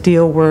 other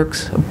steel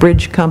works, a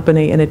bridge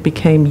company, and it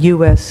became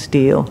U.S.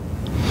 Steel.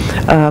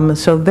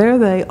 So there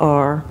they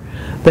are,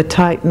 the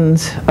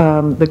titans,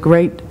 the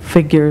great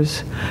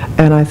figures,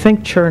 and I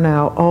think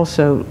Chernow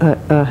also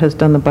has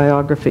done the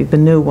biography, the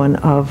new one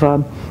of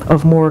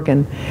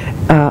Morgan.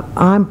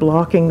 I'm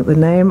blocking the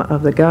name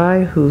of the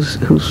guy who's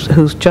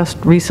just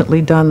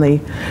recently done the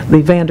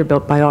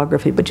Vanderbilt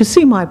biography, but you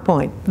see my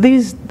point.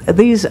 These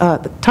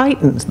the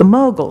titans, the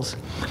moguls,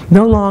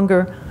 no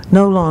longer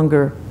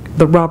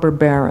the robber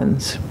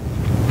barons.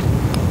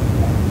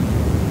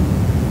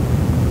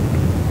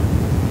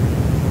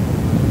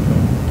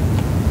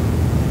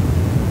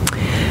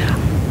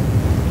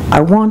 I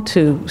want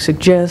to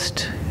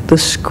suggest the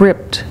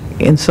script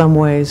in some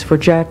ways for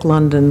Jack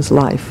London's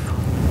life.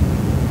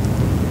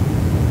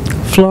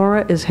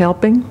 Flora is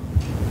helping,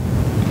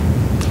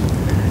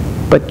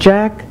 but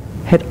Jack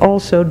had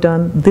also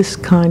done this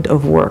kind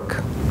of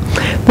work.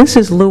 This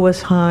is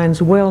Lewis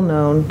Hines, well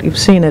known, you've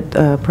seen it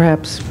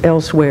perhaps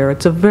elsewhere.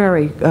 It's a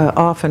very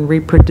often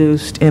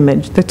reproduced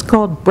image that's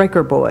called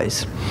Breaker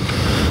Boys.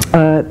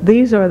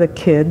 These are the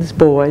kids,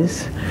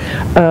 boys.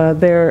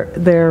 Their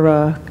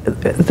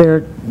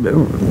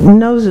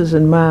noses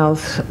and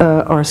mouths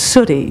are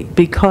sooty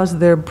because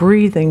they're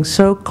breathing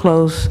so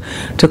close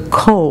to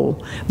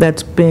coal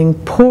that's being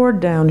poured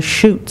down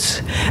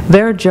chutes.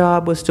 Their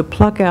job was to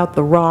pluck out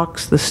the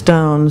rocks, the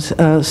stones,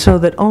 so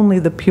that only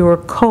the pure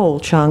coal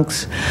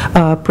chunks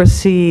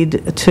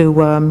proceed to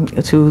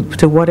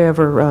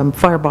whatever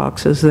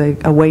fireboxes they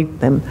await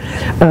them.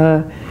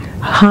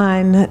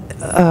 Hine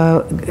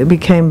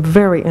became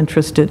very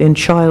interested in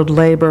child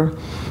labor,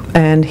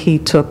 and he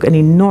took an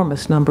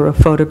enormous number of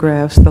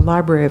photographs. The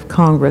Library of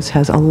Congress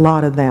has a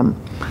lot of them.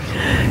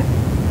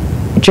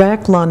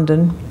 Jack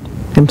London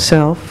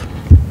himself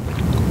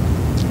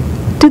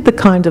did the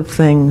kind of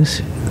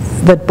things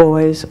that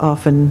boys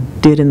often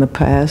did in the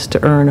past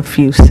to earn a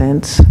few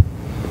cents.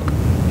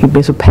 He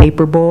was a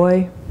paper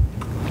boy.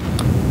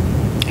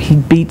 He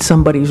beat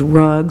somebody's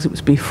rugs. It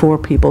was before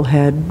people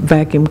had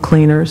vacuum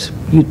cleaners.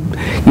 You'd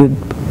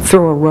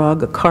throw a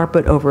rug, a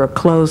carpet over a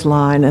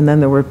clothesline, and then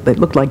they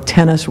looked like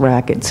tennis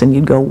rackets, and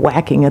you'd go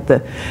whacking at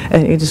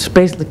and you just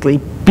basically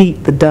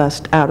beat the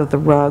dust out of the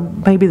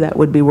rug. Maybe that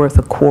would be worth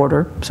a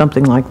quarter,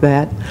 something like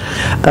that.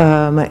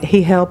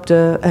 He helped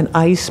an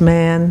ice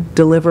man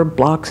deliver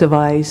blocks of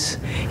ice.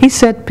 He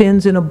set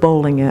pins in a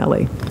bowling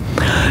alley.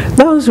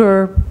 Those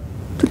were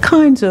the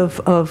kinds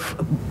of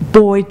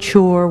boy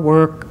chore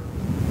work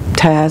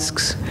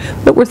tasks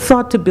that were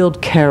thought to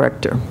build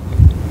character.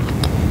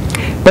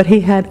 But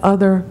he had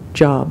other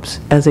jobs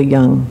as a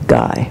young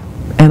guy,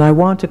 and I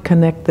want to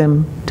connect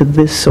them to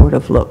this sort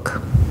of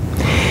look.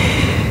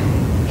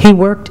 He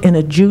worked in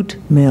a jute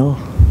mill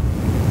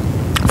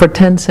for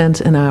 10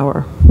 cents an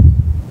hour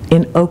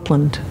in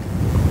Oakland.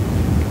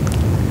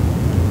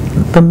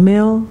 The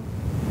mill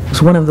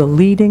was one of the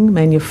leading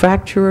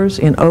manufacturers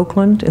in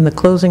Oakland in the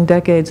closing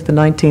decades of the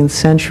 19th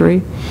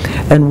century.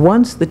 And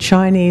once the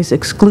Chinese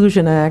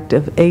Exclusion Act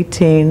of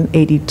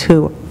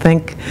 1882, I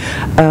think,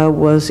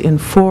 was in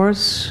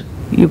force,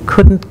 you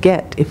couldn't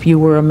get, if you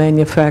were a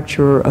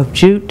manufacturer of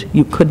jute,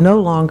 you could no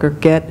longer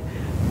get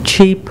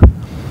cheap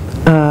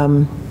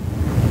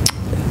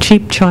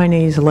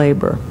Chinese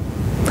labor.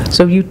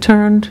 So you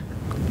turned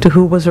to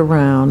who was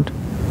around,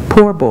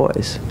 poor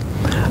boys,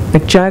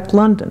 like Jack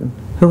London,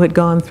 who had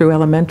gone through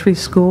elementary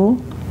school,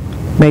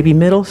 maybe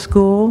middle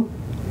school,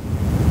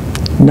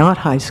 not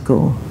high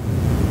school.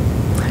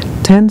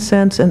 10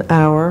 cents an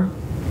hour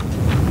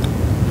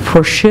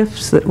for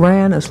shifts that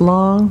ran as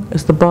long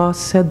as the boss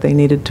said they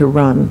needed to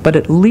run, but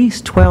at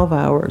least 12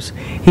 hours.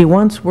 He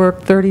once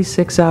worked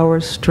 36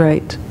 hours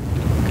straight.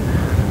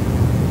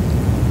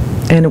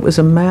 And it was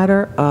a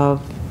matter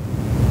of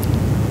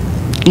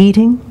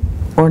eating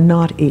or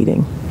not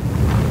eating.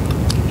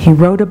 He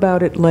wrote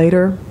about it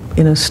later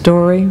in a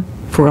story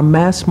for a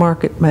mass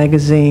market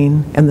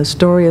magazine, and the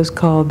story is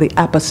called The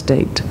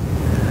Apostate.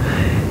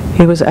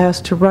 He was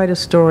asked to write a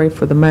story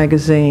for the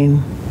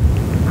magazine,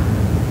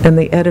 and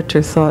the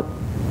editor thought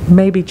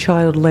maybe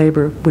child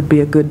labor would be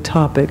a good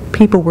topic.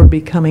 People were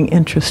becoming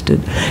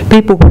interested.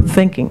 People were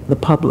thinking, the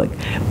public,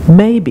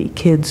 maybe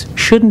kids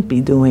shouldn't be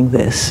doing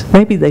this.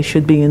 Maybe they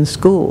should be in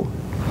school.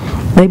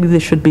 Maybe there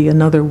should be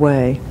another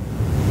way.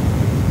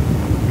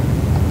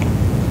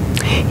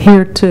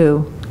 Here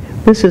too,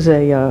 this is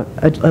a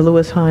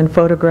Lewis Hine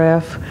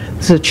photograph.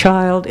 This is a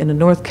child in a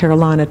North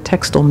Carolina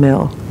textile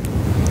mill.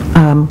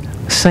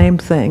 Same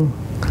thing.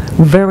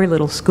 Very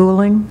little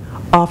schooling,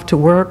 off to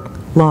work,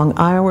 long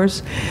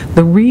hours.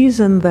 The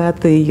reason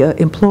that the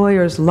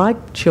employers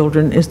liked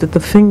children is that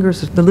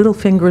the little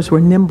fingers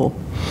were nimble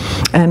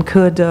and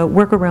could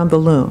work around the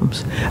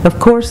looms. Of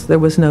course, there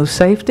was no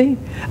safety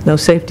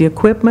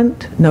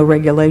equipment, no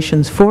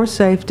regulations for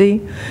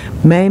safety.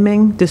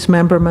 Maiming,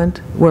 dismemberment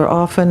were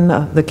often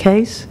the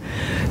case.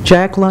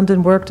 Jack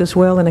London worked as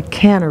well in a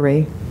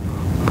cannery,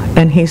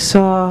 and he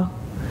saw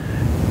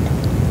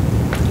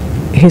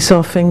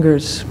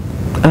fingers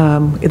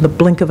in the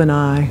blink of an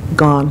eye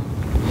gone.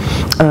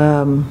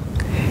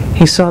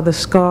 He saw the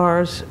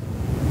scars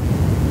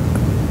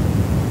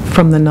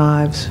from the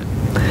knives,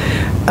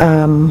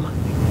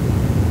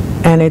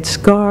 and it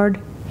scarred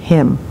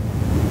him.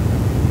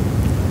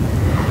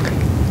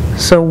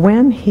 So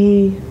when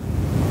he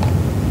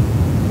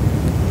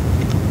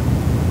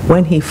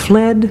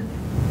fled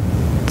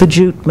the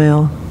jute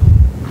mill,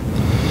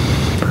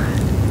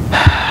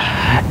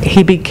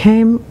 he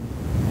became,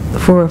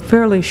 for a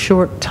fairly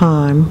short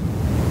time,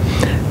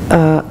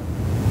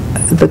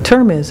 the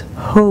term is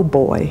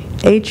hoboy,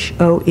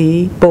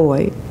 H-O-E,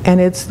 boy, and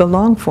it's the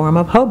long form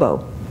of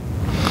hobo.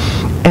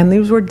 And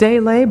these were day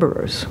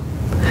laborers.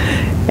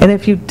 And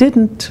if you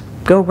didn't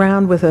go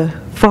around with a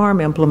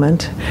farm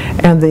implement,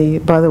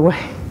 and by the way,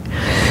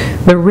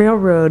 the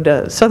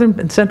railroad, Southern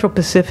and Central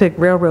Pacific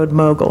Railroad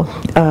mogul,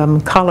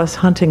 Collis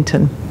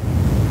Huntington,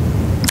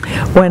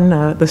 when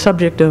the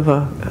subject of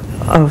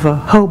a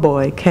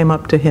hoboy came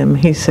up to him,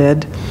 he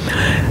said,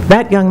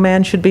 "That young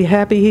man should be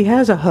happy he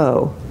has a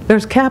hoe.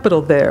 There's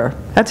capital there.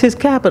 That's his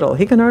capital.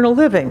 He can earn a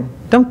living.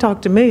 Don't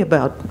talk to me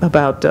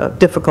about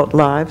difficult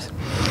lives."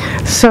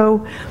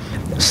 So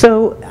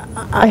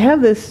I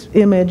have this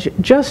image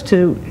just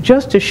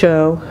to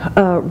show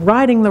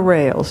riding the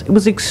rails. It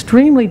was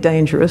extremely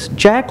dangerous.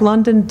 Jack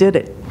London did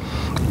it.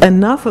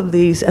 Enough of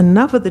these,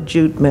 enough of the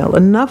jute mill,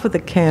 enough of the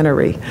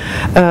cannery,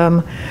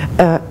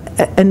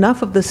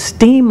 enough of the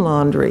steam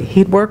laundry.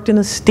 He'd worked in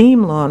a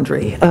steam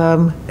laundry.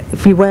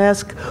 If you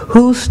ask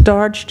who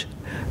starched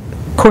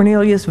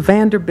Cornelius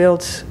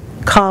Vanderbilt's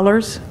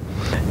collars,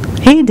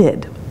 he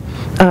did.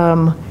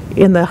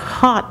 In the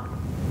hot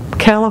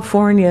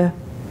California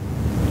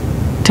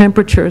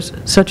temperatures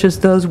such as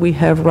those we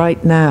have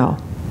right now,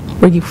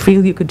 where you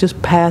feel you could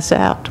just pass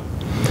out.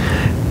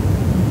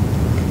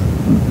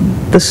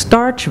 The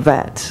starch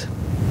vats,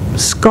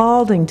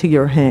 scalding to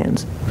your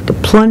hands, to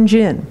plunge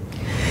in.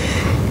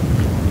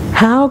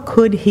 How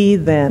could he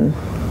then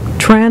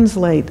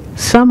translate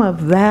some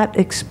of that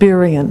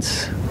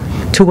experience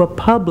to a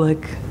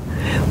public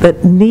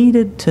that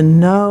needed to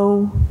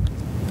know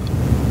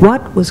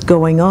what was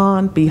going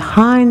on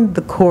behind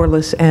the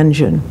coreless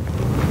engine,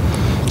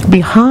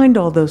 behind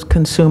all those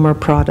consumer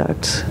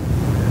products?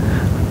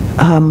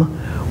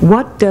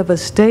 What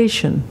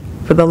devastation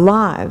for the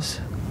lives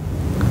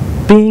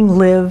being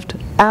lived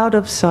out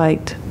of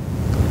sight.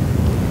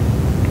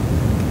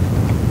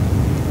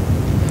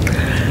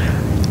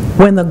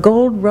 When the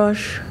gold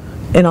rush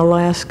in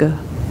Alaska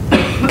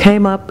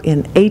came up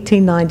in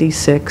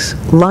 1896,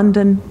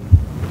 London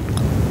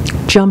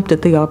jumped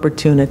at the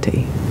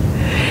opportunity.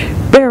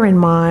 Bear in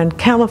mind,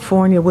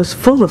 California was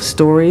full of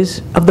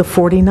stories of the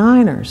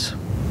 49ers.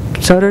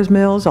 Sutter's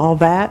Mills, all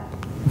that,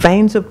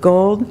 veins of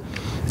gold.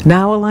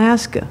 Now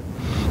Alaska.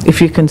 If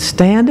you can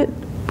stand it,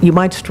 you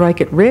might strike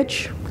it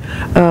rich.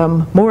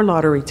 More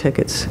lottery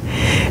tickets.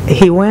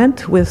 He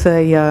went with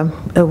his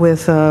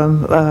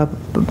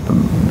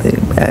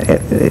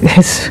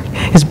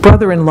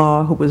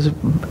brother-in-law, who was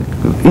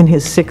in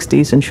his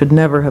 60s and should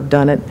never have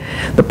done it.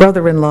 The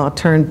brother-in-law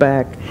turned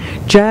back.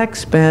 Jack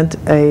spent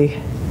a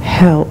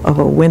hell of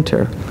a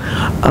winter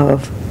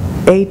of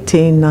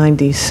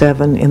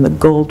 1897 in the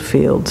gold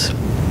fields.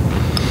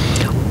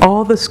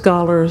 All the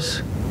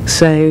scholars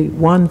say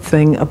one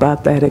thing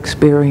about that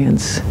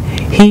experience.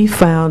 He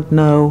found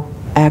no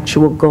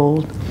actual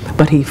gold,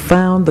 but he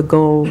found the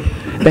gold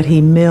that he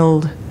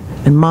milled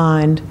and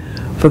mined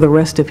for the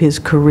rest of his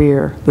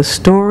career. The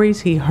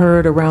stories he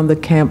heard around the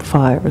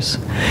campfires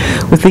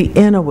with the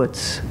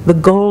Inuits, the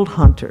gold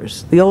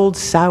hunters, the old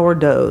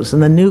sourdoughs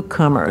and the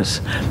newcomers,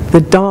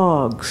 the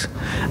dogs,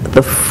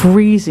 the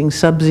freezing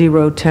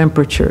sub-zero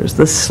temperatures,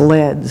 the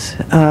sleds,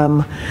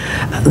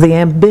 the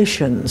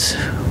ambitions,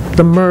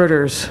 the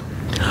murders,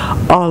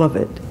 all of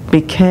it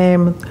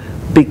became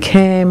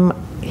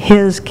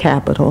his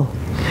capital.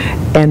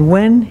 And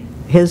when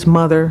his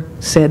mother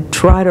said,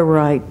 "Try to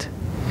write,"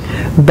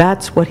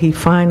 that's what he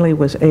finally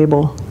was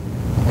able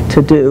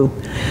to do.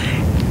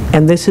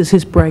 And this is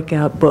his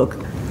breakout book.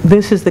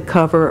 This is the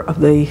cover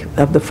of the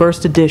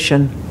first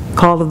edition,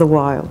 Call of the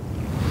Wild.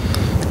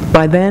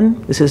 By then,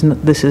 this is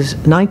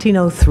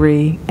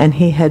 1903, and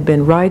he had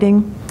been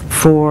writing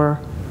for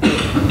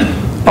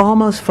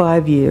almost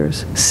 5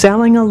 years,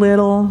 selling a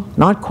little,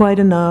 not quite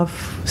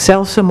enough,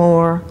 sell some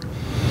more.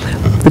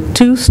 The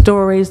two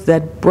stories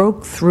that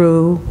broke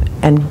through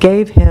and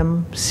gave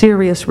him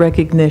serious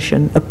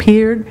recognition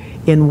appeared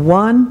in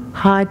one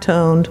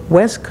high-toned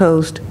West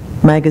Coast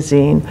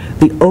magazine,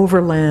 the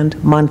Overland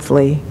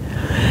Monthly,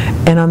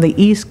 and on the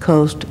East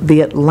Coast,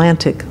 the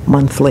Atlantic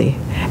Monthly.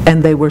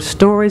 And they were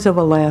stories of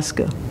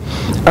Alaska,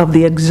 of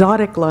the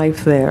exotic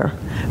life there.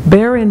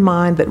 Bear in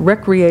mind that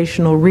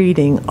recreational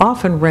reading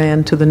often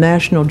ran to the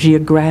National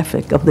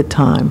Geographic of the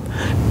time.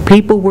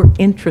 People were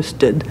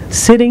interested,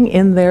 sitting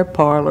in their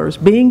parlors,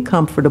 being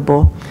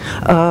comfortable,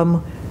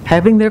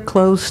 having their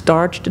clothes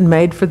starched and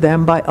made for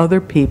them by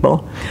other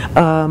people,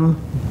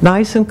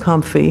 nice and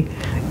comfy,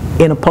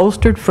 in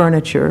upholstered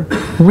furniture,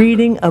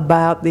 reading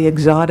about the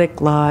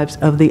exotic lives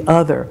of the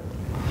other.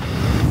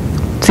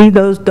 See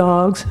those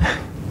dogs?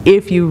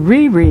 If you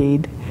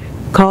reread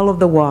Call of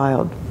the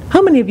Wild,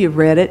 how many of you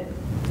read it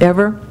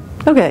ever?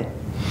 Okay,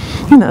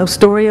 you know,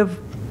 story of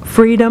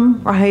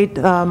freedom, right?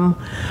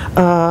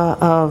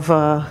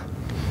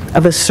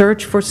 Of a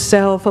search for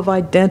self, of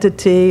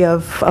identity,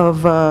 of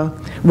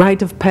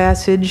rite of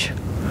passage.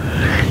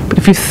 But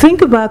if you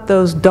think about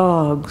those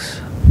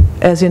dogs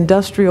as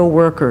industrial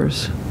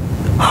workers,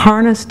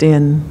 harnessed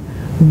in,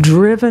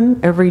 driven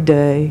every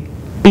day,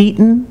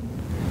 beaten,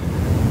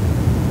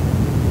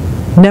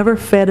 never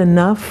fed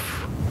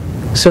enough,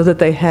 so that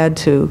they had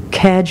to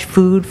cadge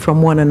food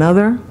from one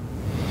another.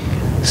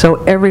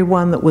 So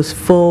everyone that was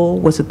full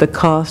was at the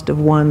cost of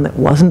one that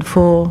wasn't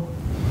full.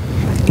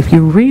 If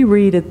you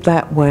reread it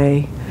that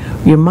way,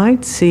 you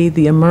might see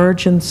the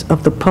emergence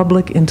of the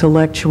public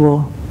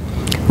intellectual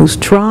who's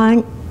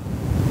trying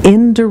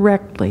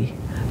indirectly,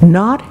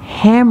 not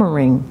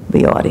hammering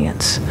the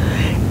audience,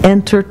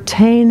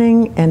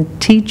 entertaining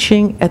and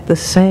teaching at the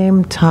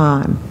same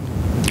time,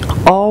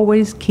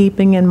 always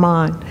keeping in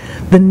mind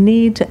the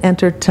need to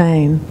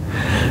entertain,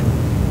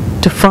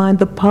 to find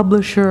the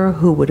publisher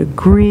who would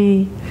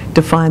agree,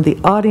 to find the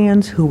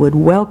audience who would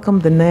welcome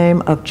the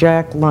name of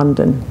Jack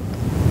London.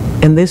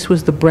 And this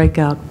was the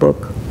breakout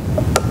book.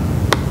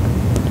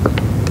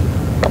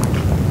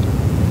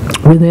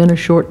 Within a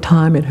short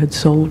time, it had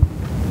sold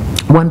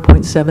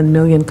 1.7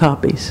 million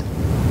copies.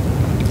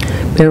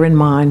 Bear in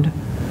mind,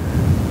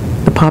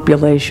 the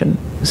population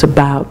is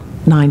about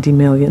 90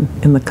 million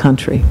in the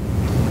country.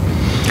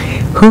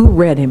 Who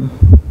read him?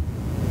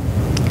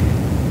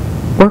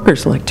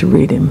 Workers like to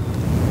read him.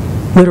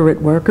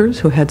 Literate workers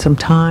who had some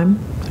time,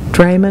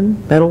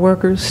 draymen, metal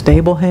workers,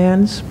 stable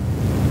hands,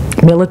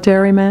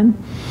 military men.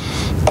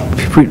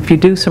 If you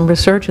do some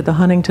research at the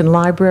Huntington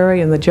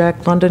Library and the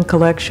Jack London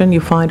collection,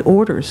 you find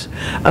orders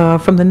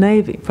from the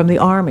Navy, from the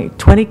Army,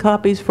 20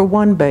 copies for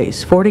one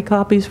base, 40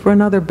 copies for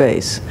another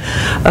base.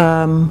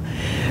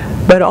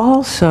 But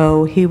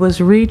also, he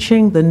was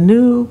reaching the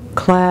new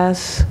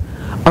class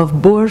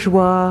of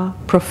bourgeois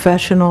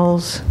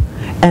professionals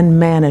and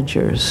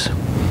managers.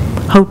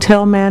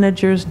 Hotel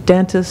managers,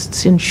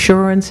 dentists,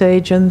 insurance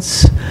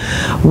agents,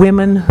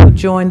 women who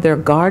joined their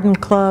garden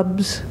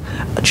clubs,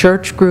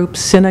 church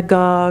groups,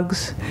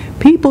 synagogues,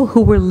 people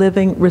who were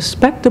living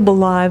respectable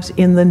lives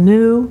in the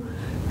new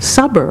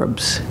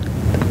suburbs,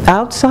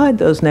 outside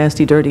those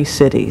nasty, dirty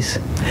cities.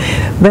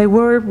 They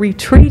were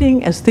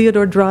retreating, as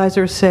Theodore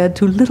Dreiser said,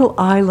 to little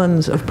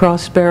islands of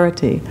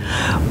prosperity,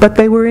 but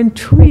they were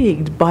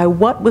intrigued by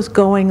what was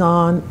going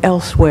on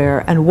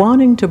elsewhere and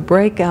wanting to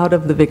break out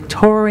of the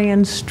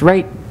Victorian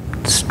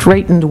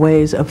straightened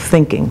ways of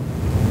thinking.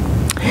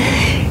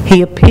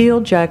 He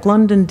appealed, Jack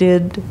London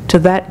did, to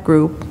that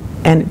group,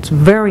 and it's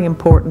very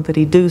important that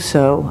he do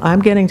so.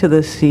 I'm getting to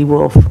the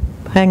Seawolf.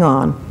 Hang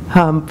on.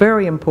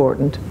 Very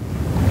important.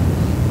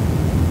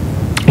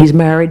 He's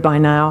married by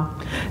now.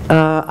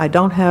 I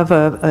don't have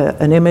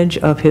an image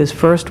of his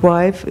first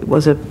wife. It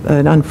was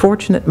an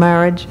unfortunate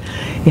marriage.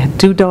 He had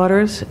 2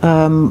 daughters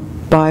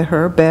by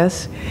her,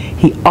 Bess.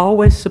 He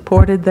always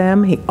supported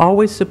them. He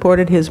always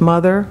supported his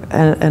mother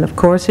and of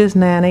course his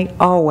nanny,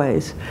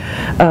 always.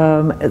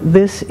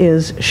 This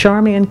is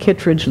Charmian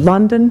Kittredge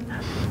London.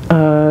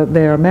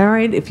 They are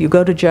married. If you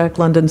go to Jack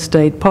London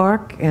State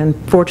Park, and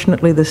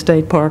fortunately the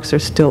state parks are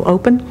still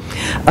open,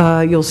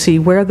 you'll see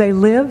where they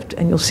lived,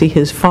 and you'll see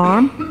his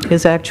farm,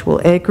 his actual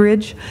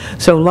acreage.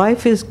 So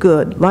life is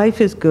good.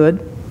 Life is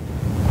good.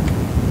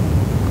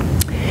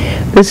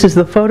 This is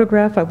the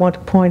photograph I want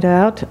to point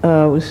out. It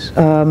was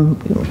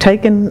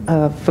taken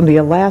from the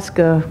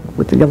Alaska,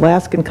 with the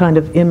Alaskan kind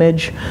of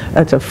image.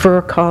 It's a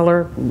fur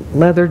collar,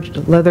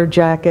 leather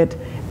jacket.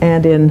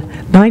 And in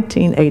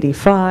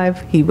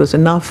 1985, he was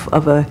enough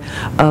of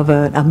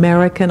an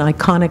American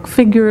iconic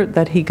figure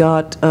that he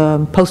got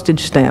postage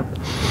stamp.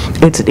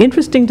 It's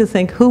interesting to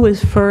think who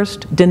is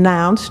first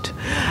denounced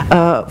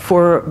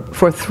for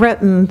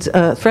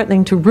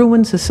threatening to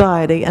ruin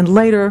society and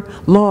later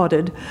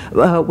lauded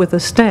with a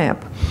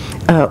stamp.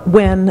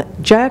 When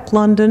Jack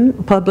London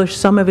published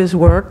some of his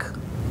work,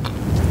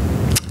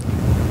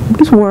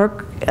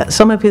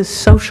 some of his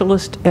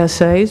socialist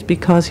essays,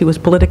 because he was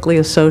politically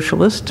a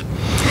socialist.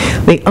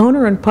 The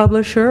owner and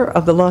publisher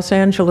of the Los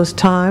Angeles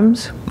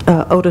Times,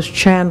 Otis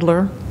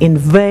Chandler,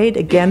 inveighed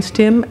against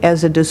him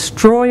as a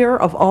destroyer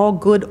of all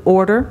good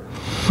order,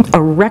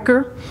 a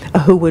wrecker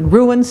who would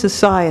ruin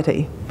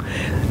society.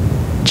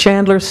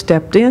 Chandler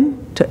stepped in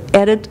to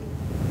edit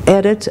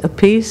a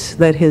piece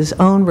that his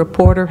own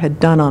reporter had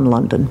done on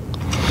London.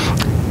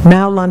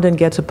 Now London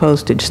gets a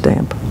postage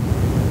stamp.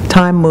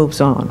 Time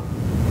moves on.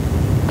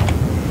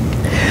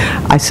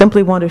 I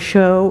simply want to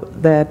show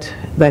that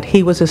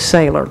he was a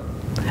sailor.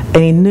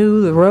 And he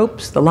knew the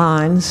ropes, the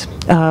lines,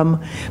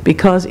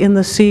 because in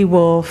the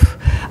Seawolf,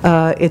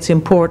 it's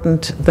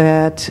important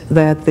that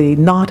the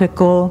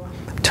nautical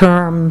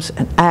terms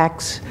and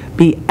acts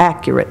be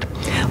accurate.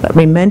 Let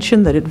me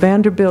mention that at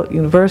Vanderbilt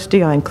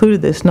University, I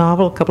included this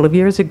novel a couple of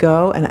years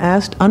ago and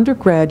asked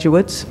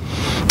undergraduates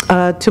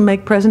to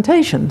make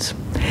presentations.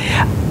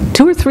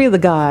 2 or 3 of the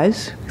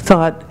guys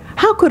thought,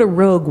 how could a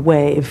rogue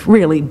wave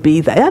really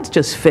be that? That's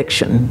just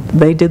fiction.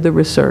 They did the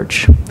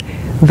research.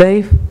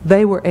 They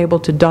were able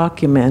to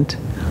document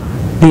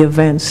the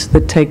events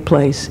that take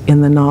place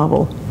in the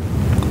novel.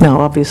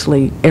 Now,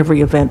 obviously, every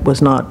event was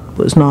not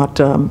was not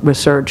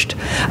researched,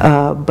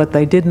 but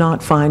they did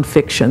not find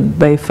fiction.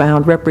 They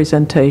found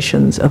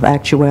representations of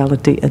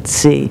actuality at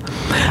sea.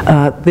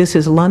 This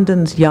is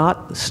London's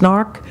yacht,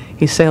 Snark.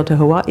 He sailed to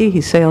Hawaii, he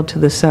sailed to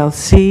the South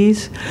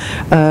Seas,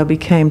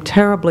 became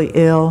terribly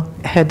ill,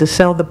 had to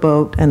sell the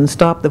boat and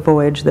stop the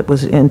voyage that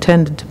was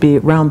intended to be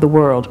around the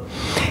world.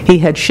 He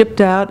had shipped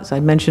out, as I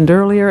mentioned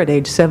earlier, at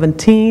age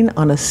 17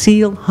 on a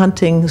seal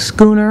hunting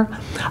schooner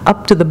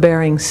up to the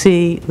Bering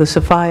Sea, the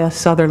Sophia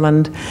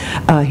Sutherland.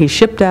 He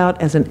shipped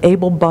out as an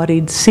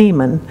able-bodied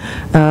seaman,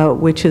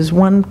 which is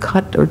one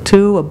cut or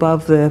two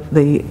above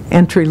the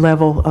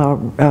entry-level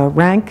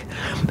rank.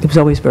 He was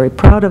always very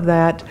proud of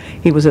that.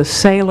 He was a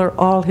sailor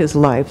all his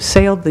life,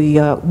 sailed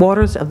the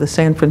waters of the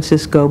San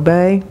Francisco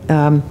Bay,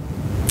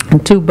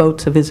 and 2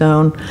 boats of his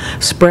own,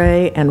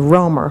 Spray and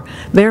Romer.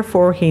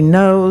 Therefore, he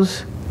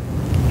knows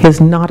his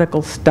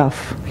nautical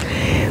stuff.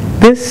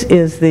 This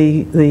is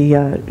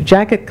the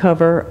jacket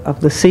cover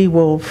of the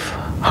Seawolf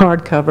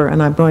hardcover,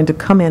 and I'm going to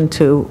come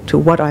into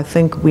what I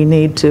think we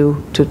need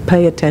to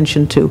pay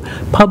attention to.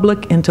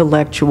 Public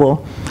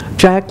Intellectual,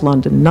 Jack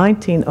London,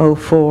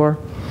 1904.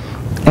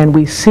 And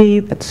we see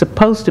it's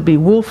supposed to be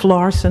Wolf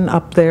Larsen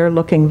up there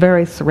looking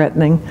very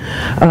threatening.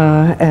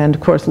 And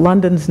of course,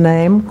 London's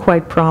name,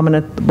 quite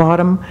prominent at the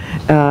bottom.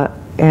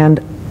 And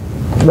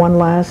one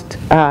last,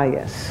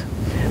 yes.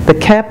 The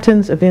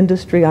captains of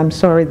industry, I'm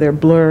sorry they're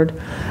blurred.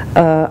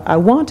 I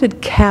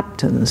wanted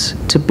captains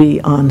to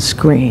be on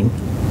screen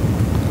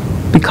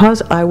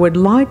because I would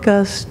like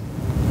us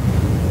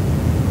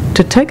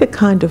to take a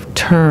kind of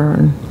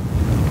turn.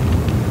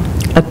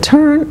 A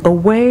turn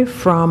away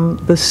from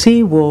the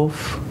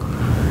Seawolf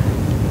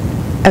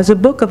as a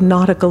book of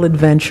nautical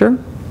adventure,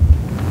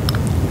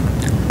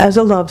 as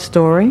a love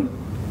story,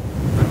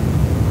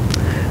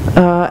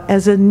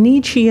 as a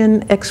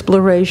Nietzschean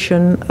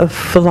exploration of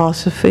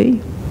philosophy,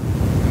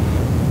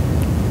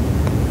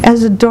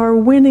 as a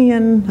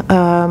Darwinian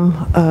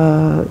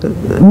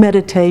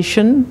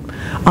meditation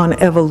on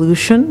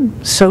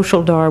evolution,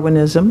 social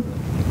Darwinism,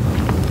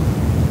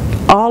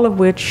 all of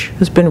which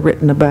has been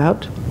written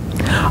about,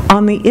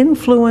 on the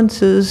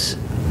influences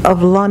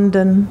of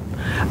London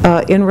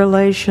in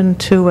relation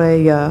to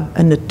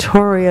a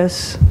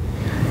notorious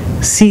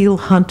seal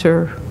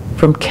hunter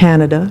from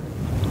Canada,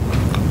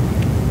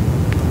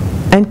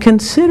 and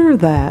consider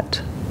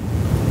that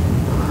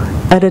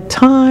at a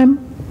time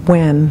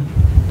when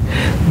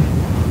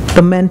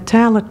the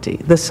mentality,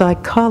 the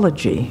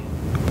psychology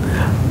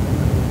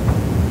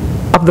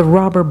of the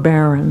robber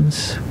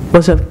barons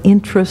was of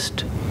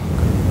interest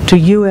to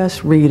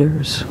U.S.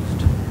 readers.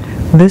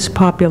 This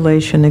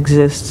population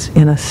exists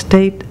in a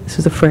state, this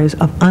is the phrase,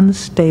 of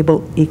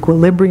unstable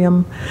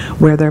equilibrium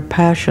where their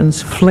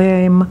passions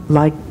flame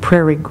like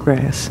prairie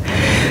grass.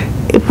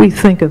 If we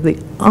think of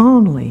the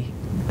only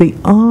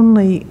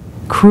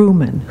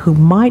crewman who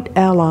might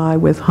ally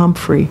with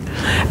Humphrey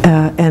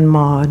and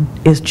Maud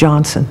is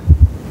Johnson.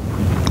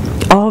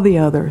 All the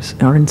others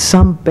are in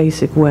some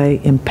basic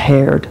way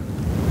impaired.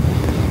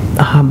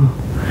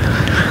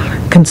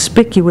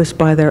 Conspicuous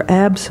by their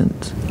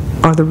absence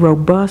are the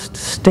robust,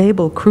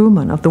 stable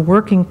crewmen of the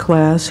working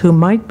class who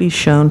might be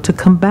shown to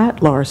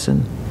combat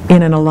Larsen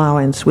in an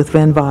alliance with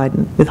Van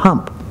Weyden, with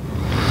Hump.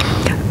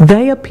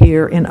 They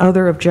appear in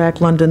other of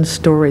Jack London's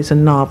stories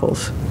and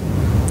novels.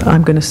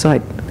 I'm going to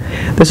cite,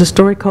 there's a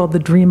story called The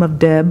Dream of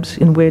Debs,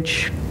 in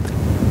which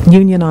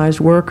unionized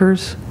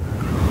workers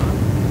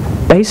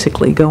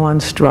basically go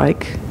on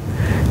strike,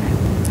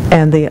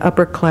 and the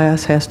upper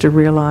class has to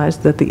realize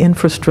that the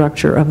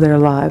infrastructure of their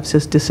lives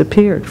has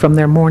disappeared, from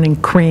their morning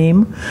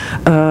cream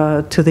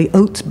to the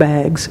oats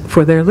bags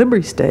for their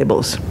livery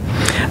stables.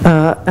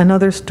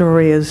 Another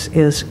story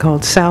is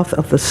called South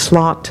of the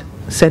Slot,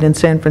 set in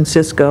San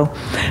Francisco,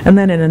 and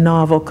then in a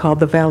novel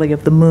called The Valley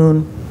of the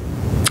Moon,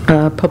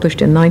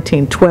 published in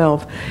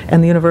 1912,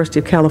 and the University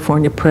of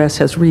California Press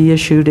has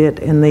reissued it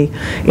in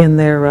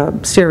their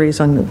series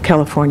on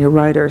California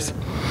writers.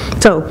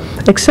 So,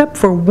 except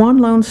for one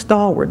lone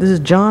stalwart, this is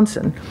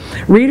Johnson,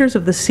 readers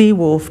of the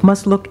Seawolf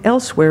must look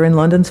elsewhere in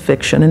London's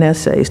fiction and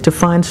essays to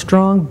find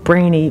strong,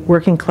 brainy,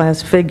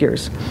 working-class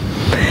figures.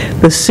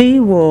 The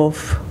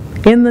Seawolf,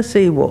 in the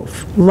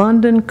Seawolf,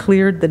 London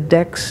cleared the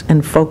decks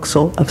and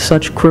forecastle of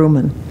such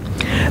crewmen.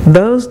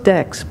 Those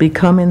decks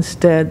become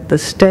instead the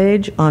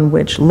stage on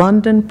which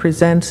London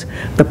presents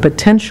the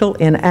potential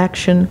in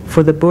action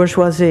for the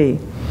bourgeoisie,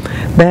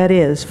 that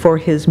is, for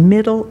his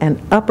middle and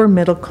upper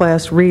middle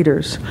class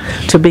readers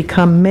to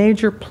become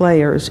major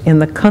players in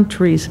the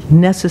country's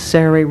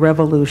necessary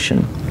revolution.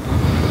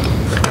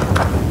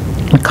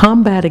 In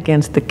combat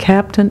against the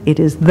captain, it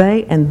is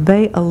they and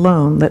they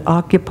alone that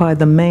occupy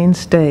the main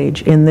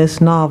stage in this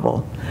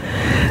novel.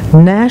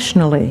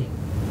 Nationally,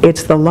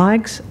 it's the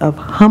likes of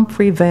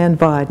Humphrey Van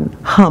Weyden,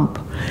 Hump,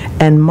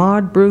 and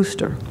Maud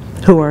Brewster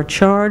who are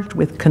charged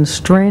with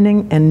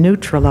constraining and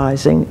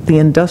neutralizing the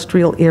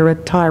industrial era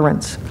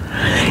tyrants.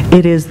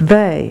 It is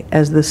they,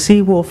 as the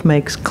Seawolf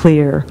makes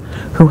clear,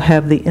 who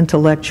have the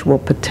intellectual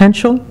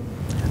potential,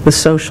 the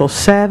social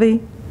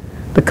savvy,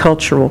 the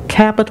cultural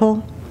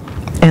capital,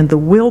 and the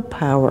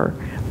willpower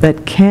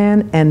that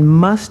can and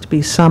must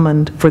be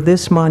summoned for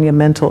this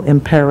monumental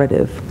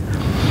imperative.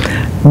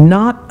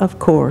 Not, of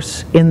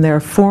course, in their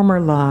former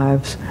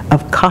lives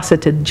of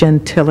cosseted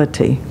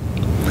gentility,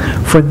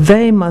 for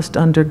they must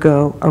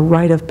undergo a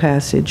rite of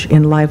passage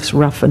in life's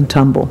rough and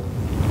tumble.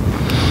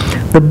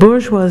 The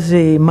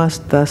bourgeoisie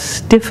must thus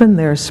stiffen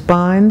their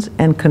spines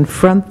and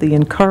confront the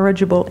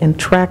incorrigible,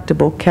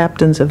 intractable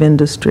captains of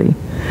industry.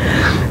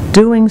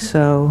 Doing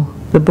so,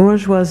 the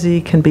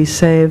bourgeoisie can be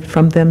saved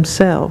from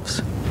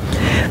themselves.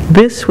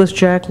 This was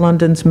Jack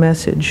London's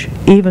message,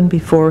 even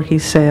before he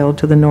sailed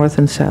to the North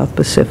and South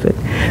Pacific.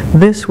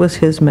 This was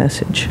his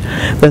message,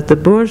 that the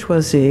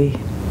bourgeoisie,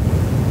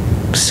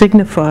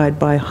 signified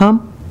by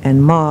Hump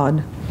and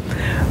Maud,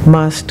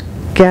 must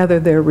gather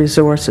their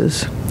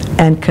resources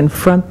and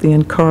confront the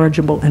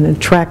incorrigible and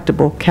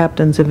intractable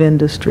captains of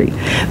industry.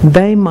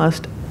 They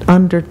must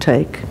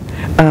undertake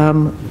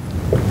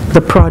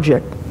the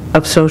project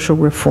of social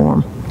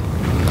reform.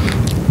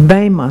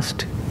 They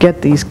must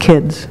get these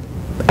kids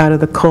out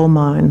of the coal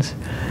mines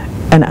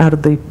and out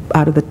of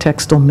the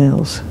textile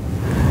mills.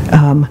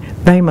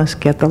 They must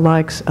get the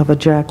likes of a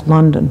Jack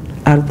London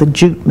out of the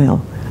jute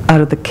mill,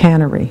 out of the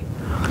cannery,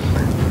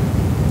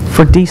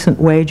 for decent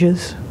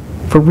wages,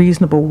 for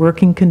reasonable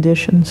working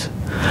conditions,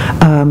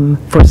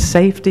 for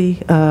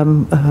safety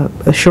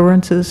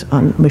assurances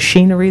on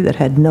machinery that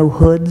had no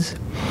hoods.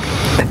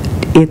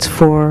 It's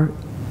for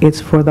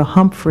the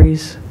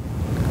Humphreys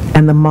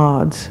and the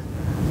Mauds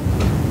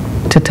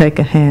to take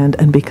a hand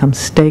and become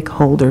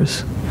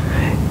stakeholders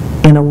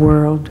in a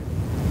world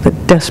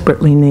that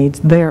desperately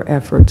needs their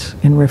efforts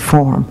in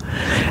reform.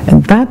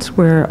 And that's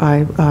where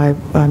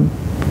I'm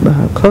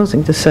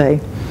closing to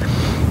say,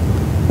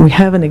 we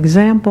have an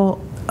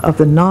example of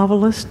the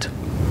novelist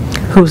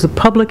who's a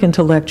public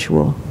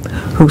intellectual,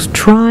 who's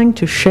trying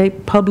to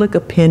shape public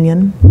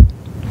opinion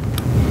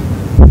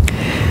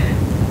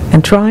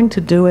and trying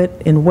to do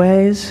it in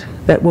ways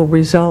that will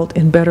result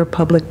in better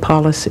public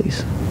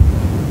policies.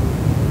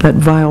 That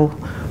vile,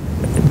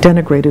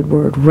 denigrated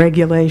word,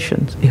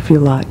 regulations, if you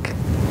like.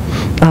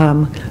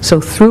 So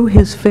through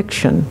his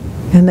fiction,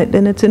 and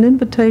it's an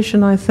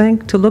invitation, I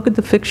think, to look at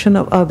the fiction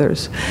of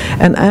others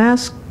and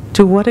ask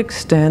to what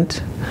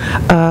extent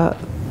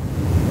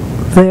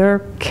their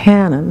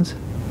canons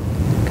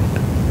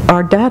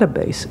are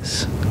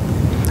databases,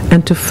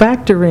 and to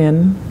factor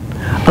in,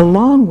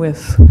 along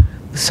with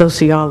the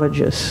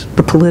sociologists,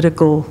 the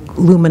political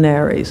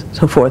luminaries,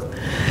 so forth,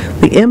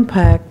 the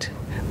impact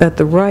that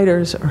the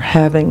writers are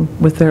having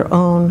with their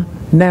own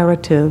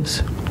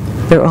narratives,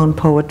 their own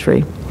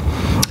poetry.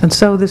 And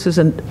so this is,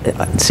 it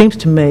seems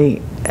to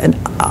me, an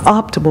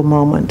optimal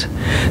moment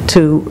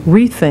to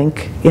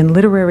rethink in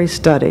literary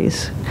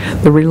studies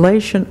the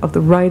relation of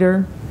the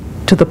writer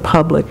to the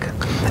public,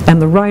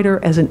 and the writer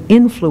as an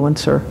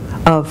influencer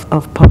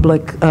of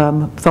public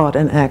thought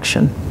and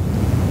action.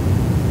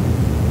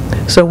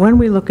 So when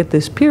we look at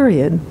this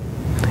period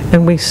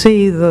and we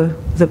see the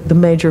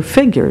major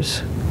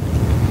figures,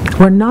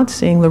 we're not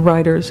seeing the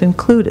writers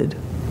included.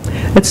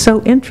 It's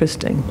so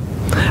interesting.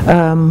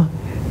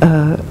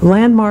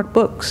 Landmark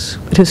books,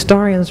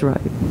 historians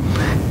write.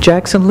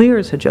 Jackson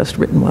Lears had just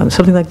written one,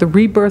 something like The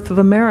Rebirth of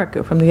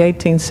America from the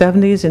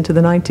 1870s into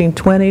the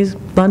 1920s.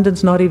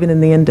 London's not even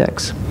in the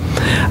index.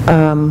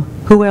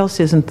 Who else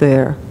isn't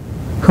there?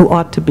 Who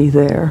ought to be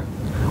there?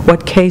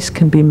 What case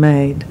can be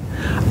made?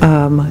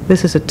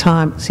 This is a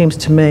time, it seems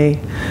to me,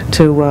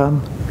 to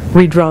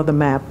redraw the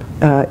map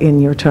in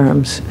your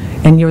terms,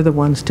 and you're the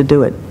ones to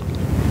do it.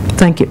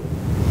 Thank you.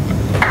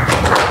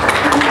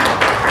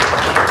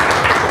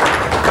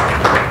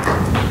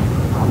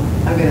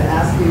 I'm going to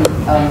ask you,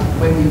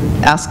 when you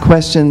ask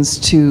questions,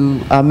 to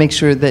make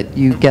sure that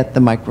you get the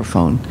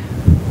microphone.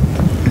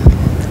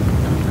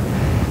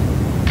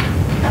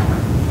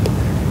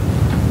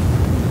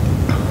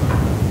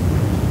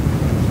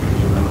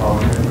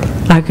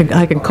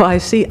 I can call. I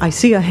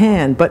see a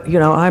hand, but you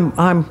know,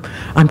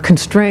 I'm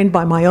constrained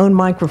by my own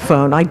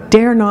microphone. I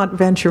dare not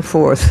venture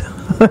forth.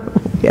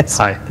 Yes.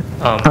 Hi.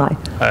 Hi.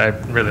 I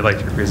really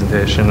liked your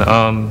presentation.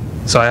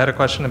 So I had a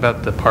question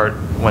about the part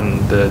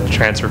when the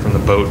transfer from the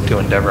boat to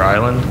Endeavor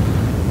Island,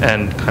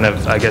 and kind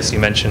of, I guess you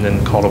mentioned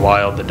in Call to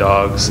Wild the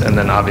dogs, and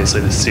then obviously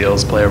the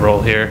seals play a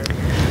role here,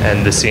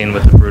 and the scene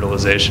with the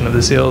brutalization of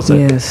the seals.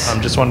 Yes.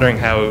 I'm just wondering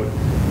how,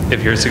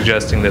 if you're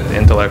suggesting that the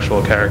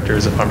intellectual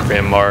characters of Humphrey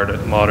and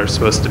Maud are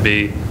supposed to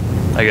be,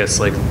 I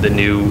guess, like the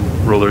new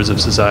rulers of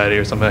society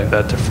or something like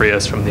that, to free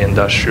us from the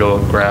industrial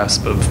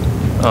grasp of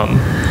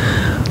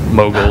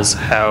moguls,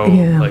 how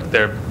like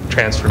their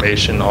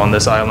transformation on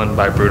this island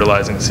by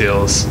brutalizing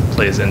seals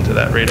plays into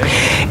that reading?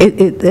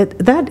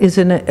 That is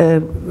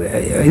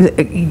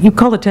you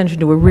call attention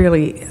to a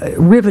really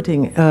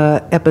riveting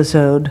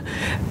episode.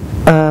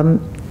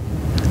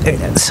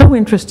 So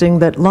interesting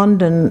that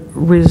London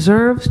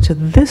reserves to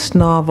this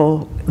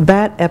novel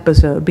that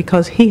episode,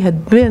 because he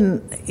had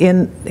been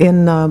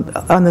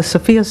on the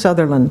Sophia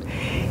Sutherland.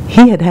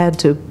 He had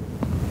to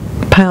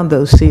pound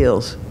those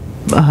seals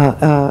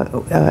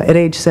at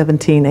age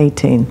 17,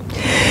 18.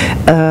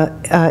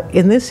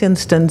 In this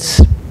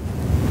instance,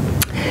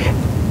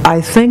 I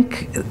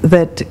think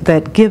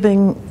that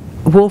giving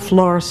Wolf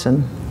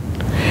Larsen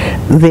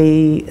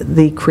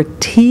the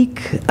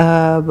critique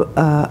of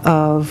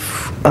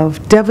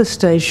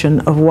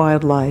devastation of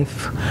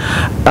wildlife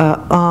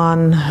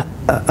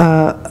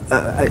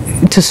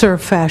to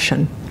serve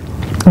fashion,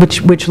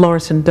 which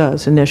Larsen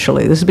does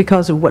initially. This is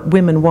because of what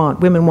women want.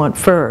 Women want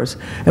furs,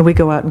 and we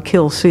go out and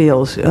kill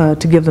seals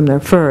to give them their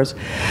furs.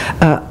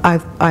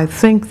 I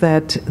think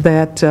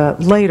that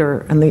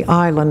later in the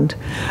island,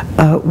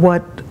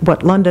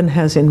 what London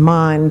has in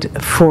mind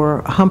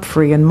for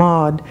Humphrey and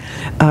Maud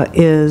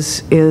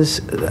is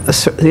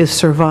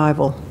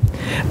survival.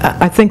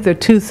 I think there are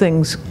two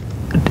things,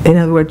 in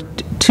other words,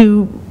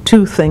 two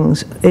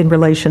things in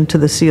relation to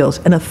the seals,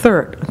 and the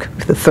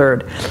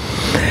third.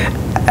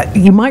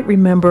 You might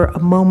remember a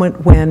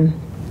moment when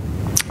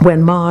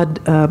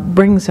Maud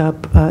brings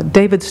up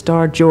David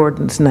Starr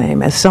Jordan's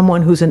name as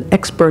someone who's an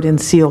expert in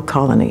seal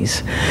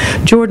colonies.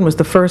 Jordan was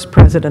the first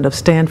president of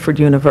Stanford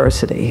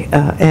University,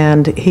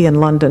 and he and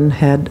London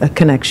had a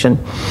connection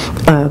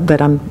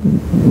that I'm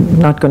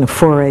not going to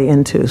foray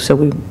into, so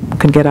we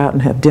can get out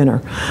and have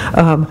dinner.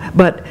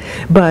 But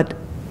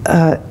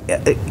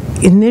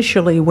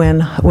initially, when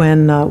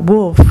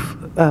Wolf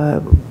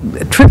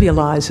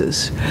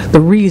trivializes the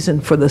reason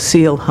for the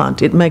seal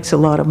hunt. It makes a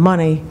lot of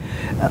money,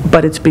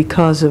 but it's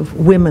because of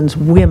women's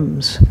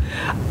whims.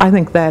 I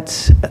think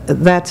that's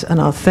an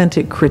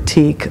authentic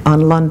critique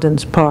on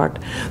London's part.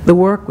 The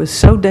work was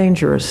so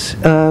dangerous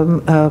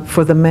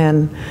for the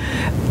men.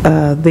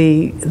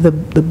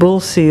 The bull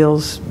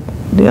seals,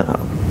 you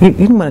know, you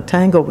didn't want to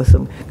tangle with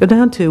them. Go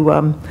down to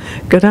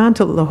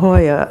La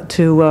Jolla,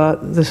 to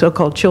the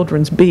so-called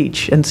Children's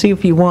Beach, and see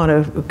if you want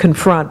to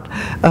confront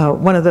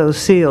one of those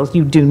seals.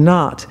 You do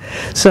not.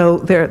 So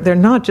they're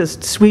not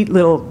just sweet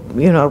little,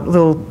 you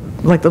know,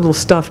 like the little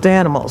stuffed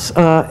animals,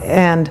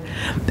 and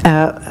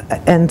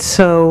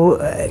so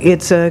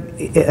it's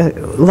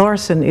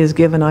Larsen is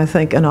given, I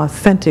think, an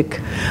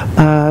authentic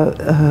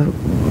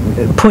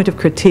point of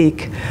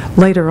critique.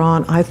 Later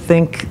on, I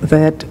think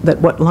that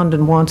what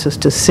London wants us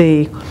to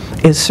see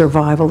is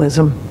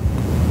survivalism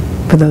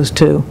for those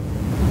two.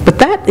 But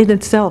that in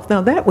itself,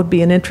 now that would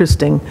be an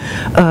interesting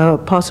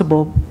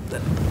possible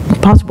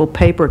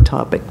paper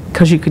topic,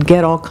 because you could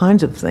get all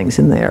kinds of things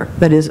in there,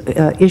 that is,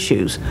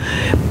 issues.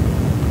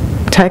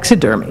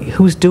 Taxidermy,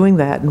 who's doing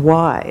that and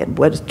why, and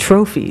what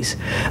trophies,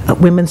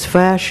 women's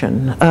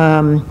fashion,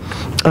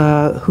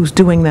 who's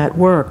doing that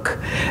work,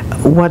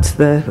 what's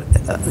the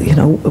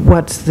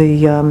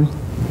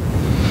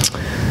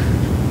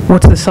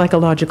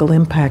psychological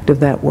impact of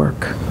that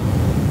work,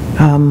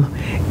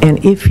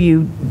 and if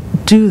you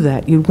do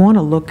that, you want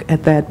to look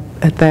at that.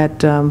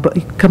 But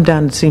you come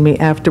down and see me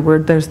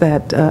afterward. There's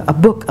a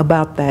book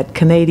about that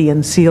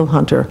Canadian seal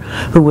hunter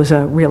who was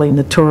a really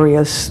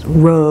notorious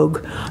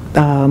rogue,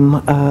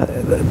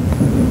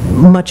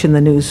 much in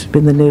the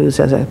news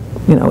as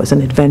as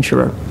an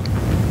adventurer.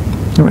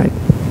 All right.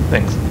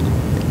 Thanks.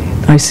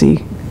 I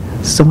see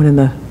someone in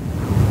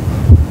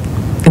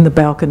the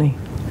balcony.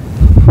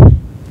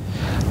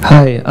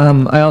 Hi,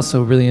 I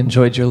also really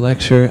enjoyed your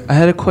lecture. I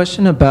had a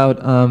question about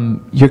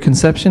your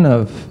conception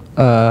of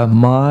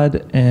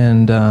Maud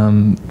and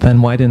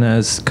Van Weyden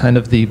as kind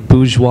of the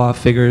bourgeois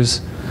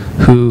figures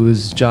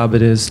whose job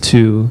it is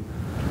to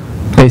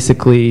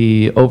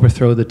basically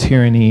overthrow the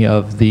tyranny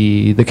of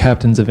the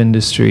captains of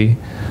industry.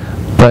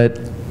 But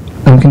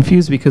I'm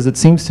confused because it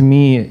seems to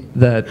me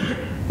that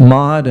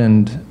Maud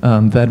and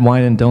Van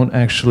Weyden don't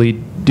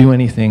actually do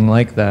anything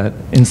like that.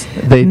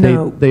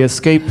 They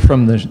escape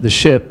from the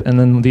ship, and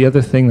then the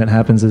other thing that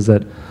happens is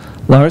that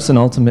Larsen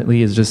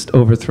ultimately is just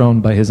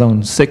overthrown by his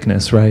own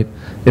sickness, right?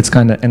 It's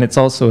kind of, and it's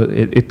also,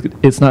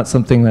 it's not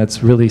something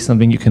that's really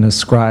something you can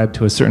ascribe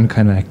to a certain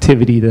kind of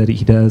activity that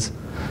he does.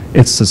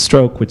 It's a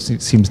stroke which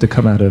seems to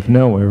come out of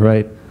nowhere,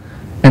 right?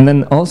 And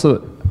then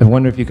also, I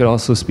wonder if you could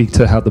also speak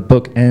to how the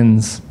book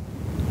ends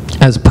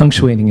as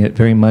punctuating it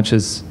very much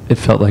as it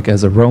felt like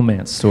as a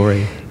romance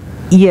story.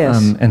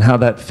 Yes. And how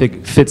that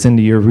fits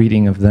into your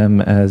reading of them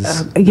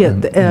as...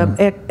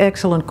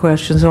 Excellent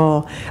questions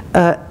all.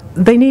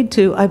 They need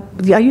to, I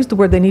use the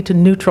word, they need to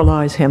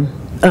neutralize him.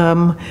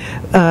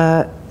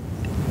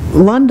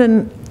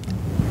 London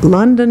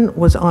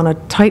was on a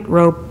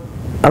tightrope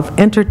of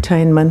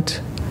entertainment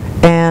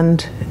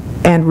and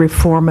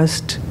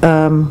reformist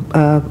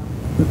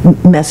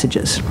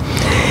messages.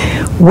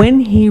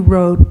 When he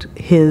wrote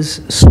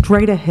his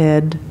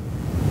straight-ahead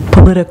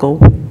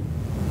political,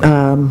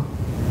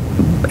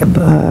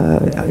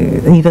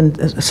 even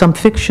some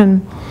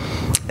fiction,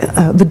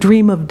 The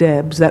Dream of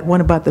Debs, that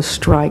one about the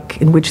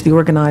strike in which the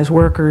organized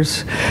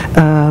workers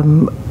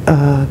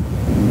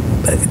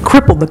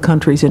crippled the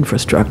country's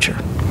infrastructure.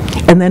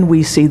 And then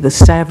we see the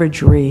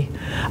savagery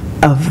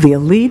of the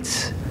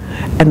elites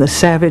and the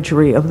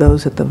savagery of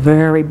those at the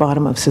very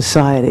bottom of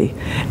society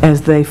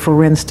as they,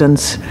 for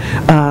instance,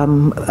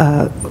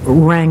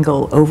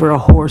 wrangle over a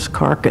horse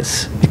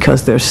carcass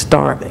because they're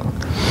starving.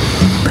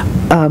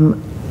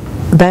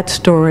 That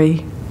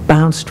story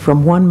bounced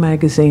from one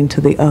magazine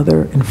to the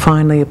other and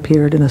finally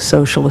appeared in a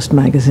socialist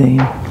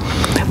magazine.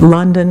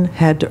 London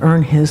had to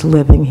earn his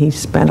living. He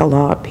spent a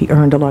lot. He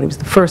earned a lot. He was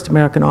the first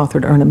American author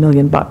to earn $1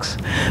 million.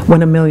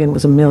 When $1 million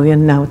was $1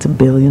 million, now it's $1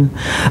 billion.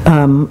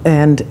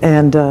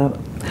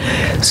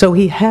 So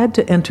he had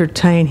to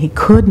entertain. He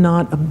could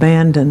not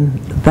abandon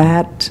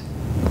that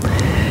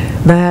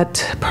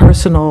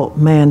personal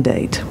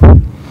mandate.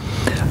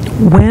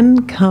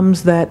 When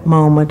comes that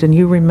moment, and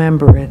you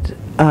remember it,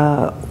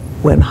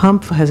 when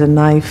Humph has a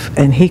knife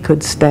and he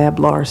could stab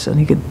Larson,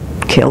 he could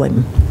kill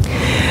him.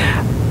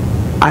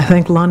 I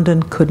think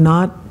London could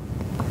not,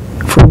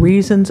 for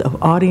reasons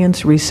of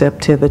audience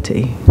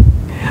receptivity,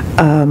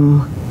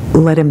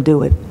 let him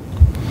do it.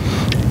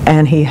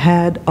 And he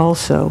had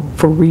also,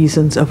 for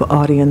reasons of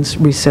audience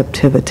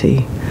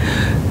receptivity,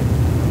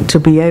 to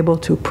be able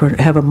to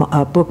have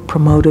a book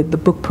promoted, the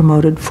book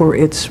promoted for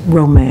its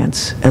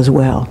romance as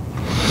well.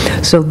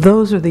 So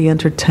those are the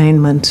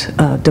entertainment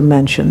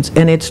dimensions,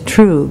 and it's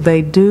true,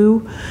 they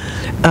do,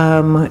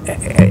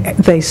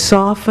 they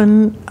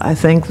soften, I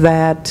think,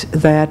 that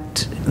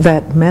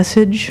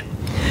message.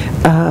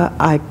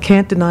 I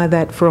can't deny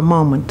that for a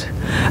moment.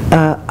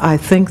 I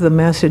think the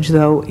message,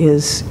 though,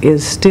 is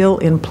still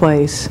in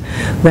place,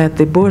 that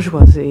the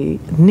bourgeoisie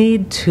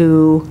need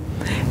to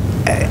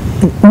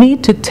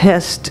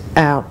test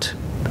out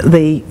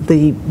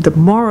the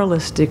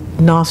moralistic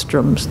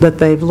nostrums that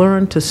they've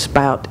learned to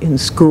spout in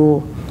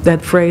school.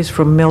 That phrase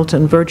from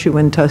Milton, virtue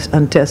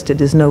untested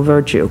is no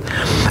virtue.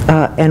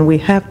 And we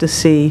have to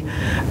see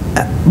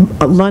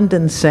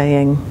London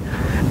saying,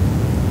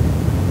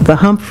 the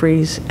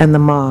Humphreys and the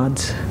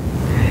Mauds,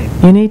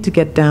 you need to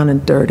get down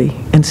and dirty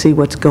and see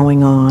what's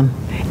going on,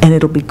 and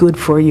it'll be good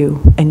for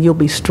you, and you'll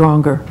be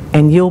stronger,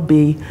 and you'll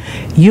be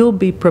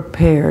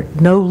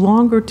prepared no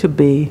longer to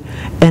be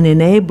an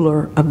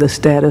enabler of the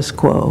status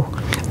quo,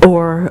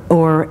 or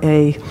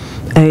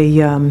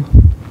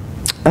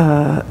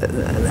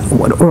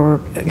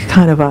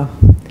kind of a,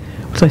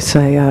 what do I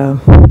say,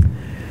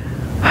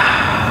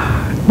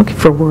 looking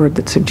for a word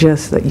that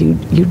suggests that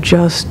you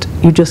just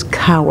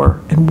cower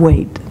and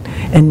wait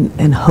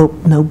and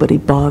hope nobody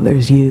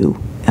bothers you,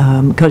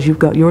 because you've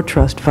got your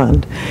trust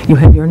fund, you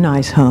have your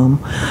nice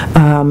home,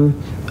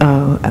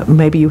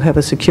 maybe you have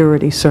a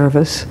security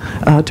service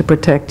to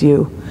protect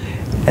you.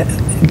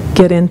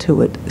 Get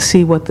into it.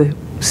 See what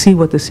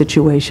the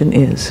situation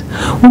is.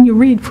 When you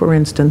read, for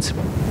instance,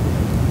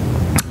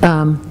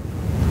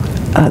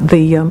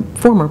 the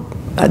former.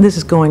 This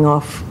is going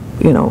off,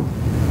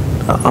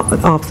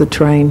 off the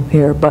train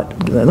here,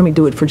 but let me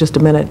do it for just a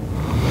minute.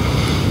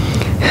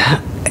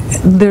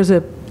 There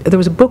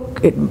was a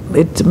book,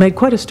 it made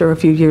quite a stir a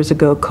few years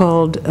ago,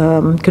 called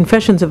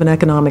Confessions of an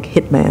Economic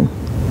Hitman.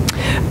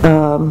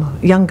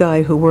 Young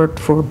guy who worked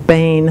for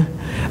Bain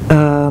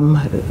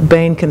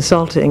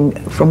Consulting,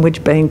 from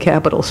which Bain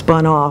Capital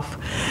spun off.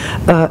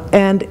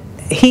 And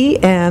he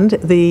and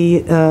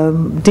the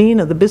dean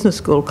of the business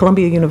school,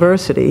 Columbia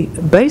University,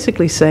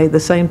 basically say the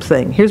same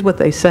thing. Here's what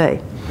they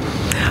say.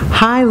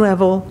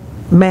 High-level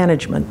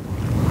management.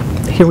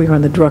 Here we are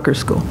in the Drucker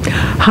School.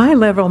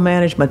 High-level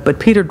management, but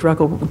Peter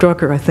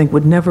Drucker, I think,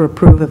 would never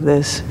approve of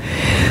this.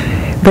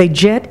 They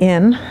jet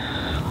in,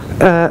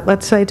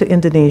 let's say to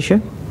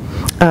Indonesia.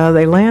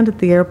 They land at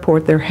the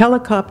airport. They're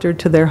helicoptered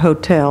to their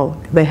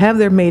hotel. They have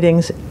their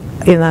meetings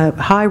in a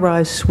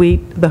high-rise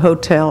suite, the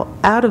hotel,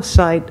 out of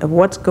sight of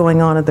what's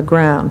going on at the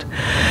ground.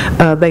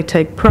 They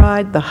take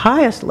pride, the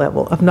highest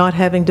level, of not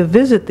having to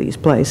visit these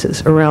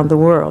places around the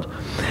world.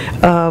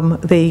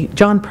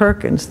 John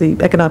Perkins, the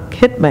economic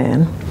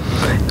hitman,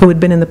 who had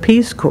been in the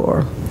Peace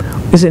Corps,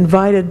 was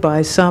invited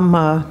by some,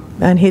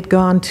 and he'd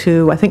gone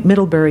to, I think,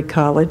 Middlebury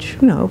College,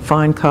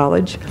 fine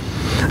college,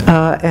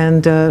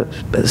 and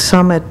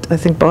some at, I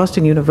think,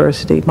 Boston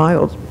University, my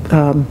old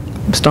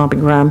stomping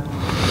ground.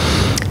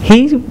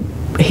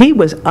 He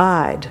was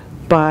eyed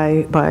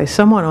by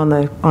someone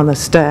on the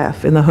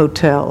staff in the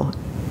hotel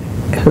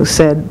who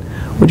said,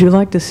 "Would you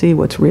like to see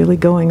what's really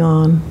going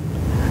on?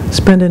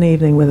 Spend an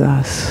evening with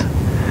us."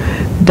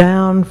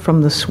 Down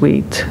from the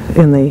suite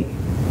in the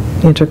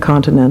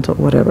Intercontinental,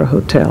 whatever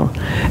hotel,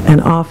 and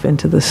off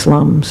into the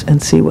slums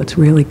and see what's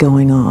really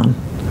going on.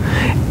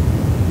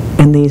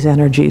 And these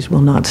energies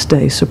will not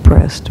stay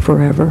suppressed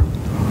forever.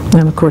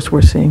 And of course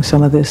we're seeing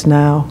some of this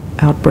now,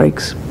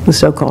 outbreaks, the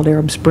so-called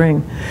Arab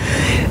Spring.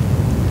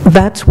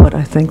 That's what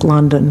I think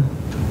London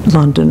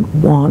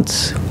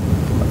wants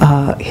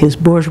his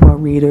bourgeois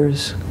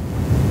readers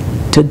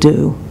to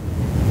do.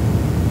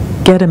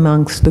 Get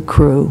amongst the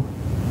crew,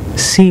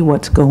 see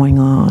what's going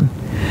on,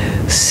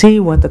 see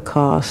what the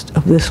cost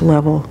of this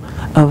level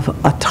of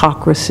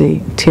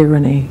autocracy,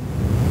 tyranny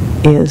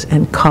is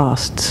and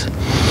costs,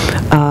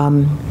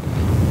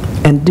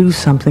 and do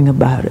something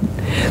about it.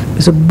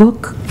 There's a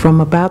book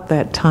from about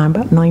that time,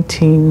 about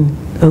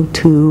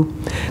 1902,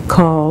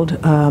 called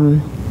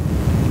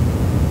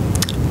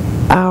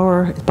Our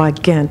are by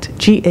Ghent,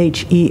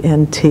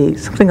 G-H-E-N-T,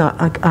 something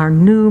like our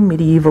new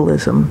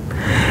medievalism.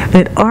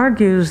 It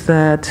argues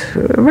that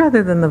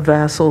rather than the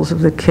vassals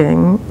of the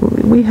king,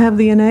 we have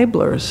the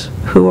enablers,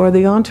 who are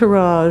the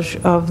entourage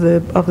of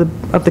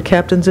the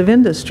captains of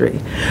industry,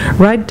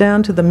 right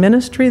down to the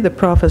ministry, the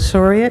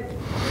professoriate,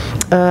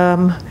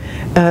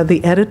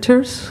 the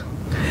editors,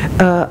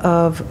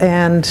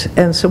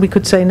 and so we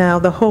could say now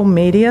the whole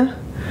media,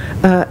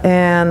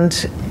 and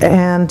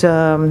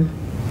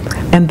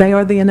they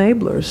are the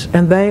enablers,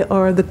 and they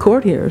are the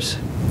courtiers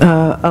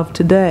of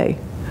today,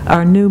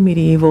 our new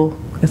medieval,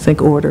 I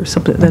think, order.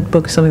 That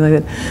book, something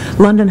like that.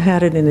 London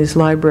had it in his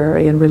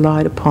library and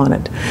relied upon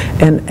it,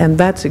 and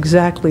that's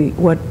exactly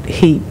what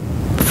he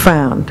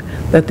found,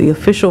 that the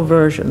official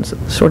versions,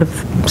 sort of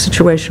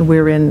situation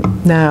we're in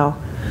now,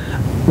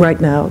 right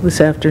now,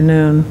 this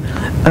afternoon,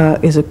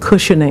 is a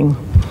cushioning.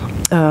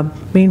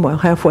 Meanwhile,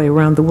 halfway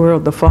around the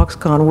world, the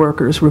Foxconn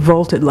workers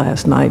revolted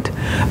last night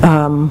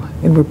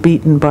and were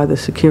beaten by the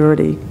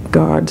security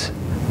guards,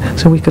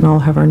 so we can all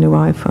have our new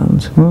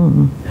iPhones.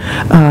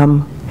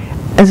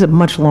 As a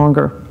much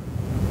longer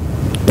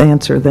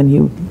answer than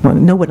you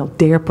want. No one will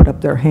dare put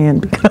up their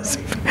hand because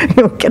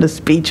you'll get a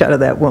speech out of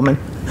that woman.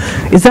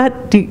 Is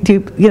that,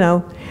 you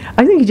know,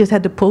 I think he just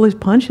had to pull his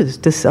punches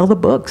to sell the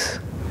books.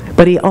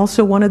 But he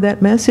also wanted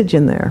that message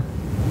in there,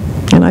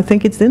 and I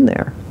think it's in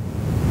there.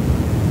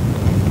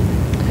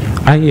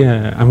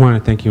 I want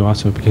to thank you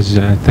also, because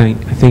I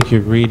think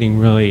your reading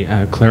really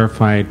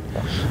clarified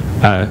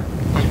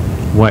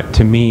what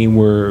to me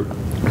were,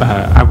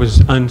 I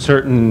was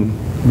uncertain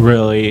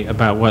really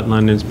about what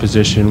London's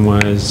position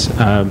was.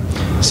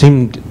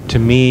 Seemed to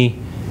me,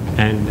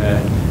 and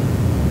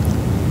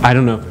I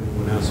don't know if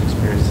anyone else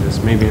experienced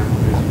this, maybe I'm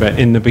crazy, but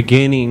in the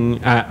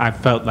beginning I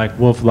felt like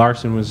Wolf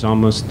Larsen was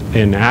almost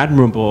an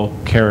admirable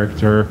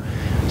character,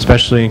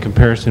 especially in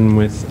comparison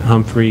with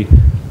Humphrey,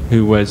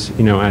 who was,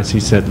 you know, as he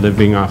said,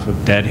 living off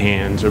of dead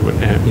hands, or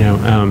you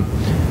know.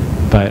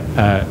 But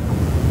I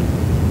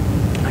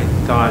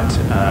thought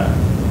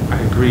I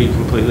agree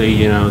completely,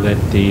 you know, that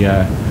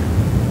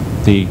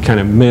the kind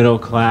of middle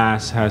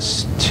class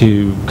has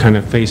to kind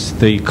of face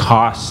the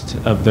cost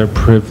of their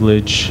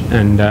privilege,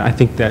 and I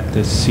think that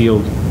the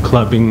sealed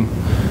clubbing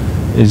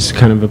is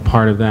kind of a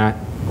part of that.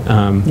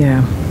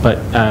 Yeah. But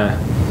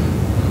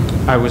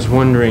I was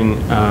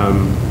wondering.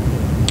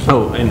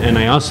 Oh, and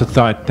I also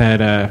thought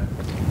that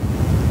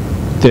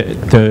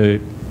the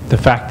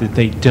fact that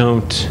they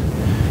don't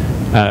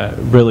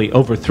really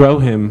overthrow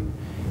him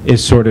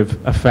is sort of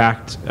a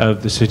fact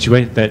of the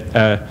situation,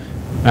 that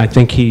I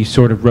think he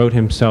sort of wrote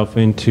himself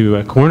into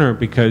a corner,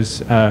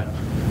 because you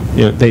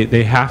know,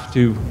 they have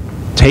to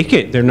take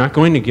it. They're not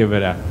going to give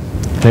it up.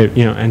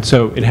 You know, and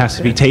so it has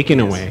to be taken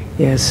away.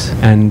 Yes.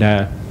 And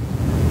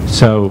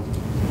so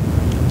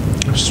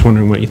I was just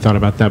wondering what you thought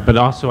about that. But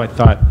also I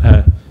thought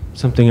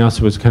something else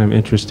that was kind of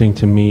interesting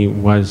to me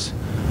was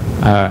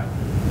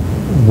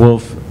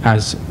Wolfe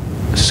as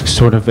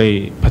sort of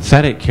a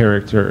pathetic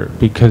character,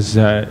 because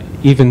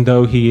even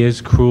though he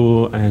is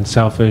cruel and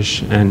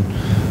selfish and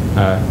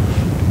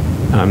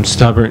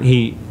stubborn,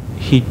 he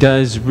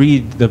does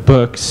read the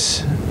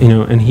books, you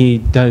know, and he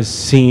does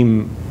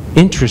seem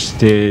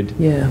interested.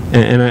 Yeah.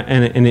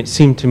 And it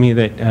seemed to me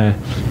that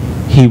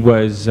he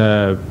was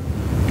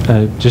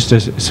just a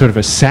sort of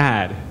a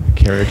sad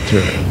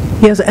character.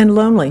 Yes, and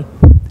lonely,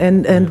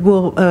 and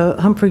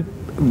Humphrey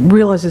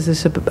realizes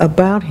this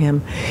about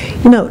him.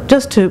 You know,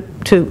 just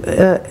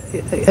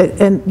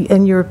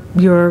and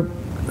your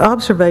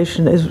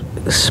observation is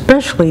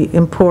especially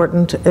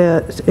important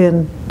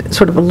in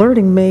sort of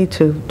alerting me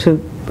to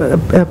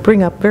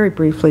bring up very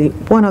briefly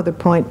one other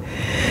point.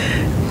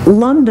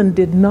 London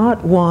did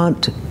not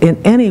want in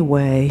any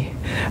way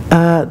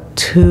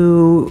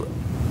to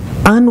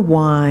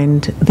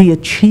unwind the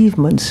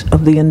achievements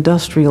of the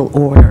industrial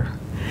order.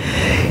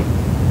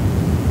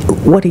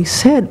 What he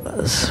said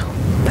was,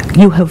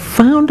 you have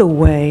found a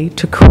way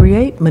to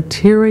create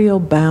material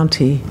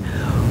bounty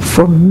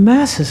for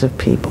masses of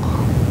people,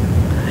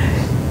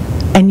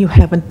 and you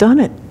haven't done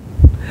it.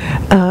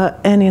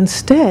 And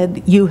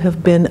instead, you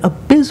have been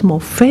abysmal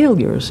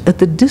failures at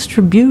the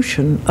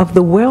distribution of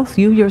the wealth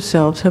you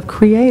yourselves have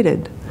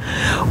created.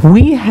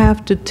 We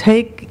have to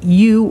take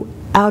you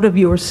out of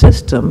your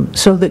system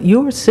so that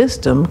your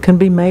system can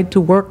be made to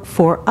work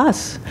for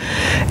us.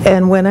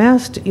 And when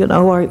asked, you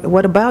know,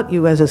 what about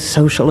you as a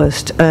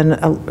socialist? And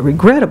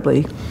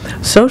regrettably,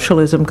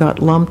 socialism got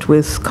lumped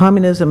with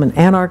communism and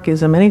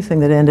anarchism,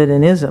 anything that ended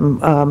in ism,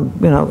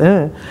 you know.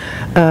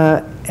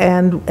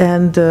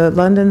 And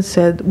London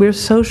said, we're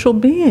social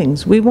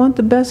beings. We want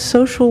the best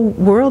social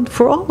world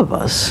for all of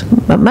us,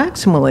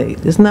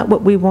 maximally. Isn't that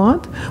what we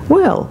want?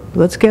 Well,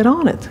 let's get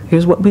on it.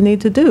 Here's what we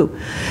need to do.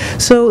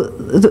 So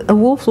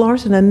Wolfe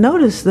Larsen, and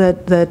notice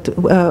that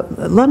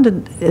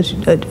London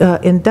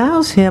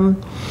endows him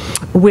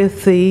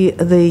with the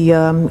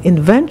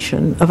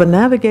invention of a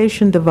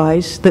navigation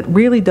device that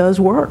really does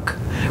work,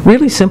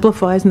 really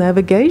simplifies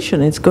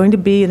navigation. It's going to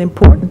be an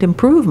important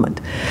improvement.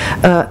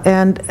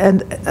 And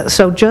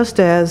so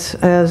just as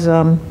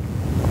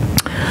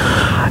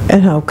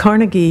And how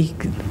Carnegie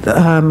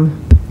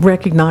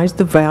recognized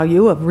the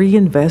value of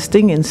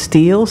reinvesting in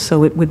steel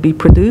so it would be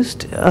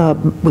produced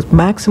with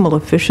maximal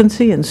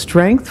efficiency and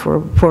strength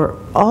for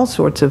all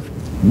sorts of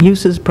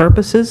uses,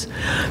 purposes.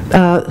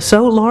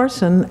 So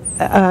Larson,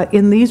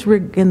 in these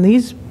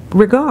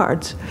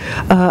regards,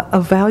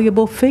 a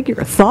valuable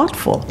figure,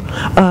 thoughtful.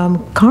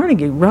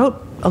 Carnegie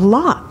wrote a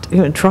lot,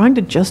 trying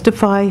to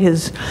justify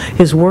his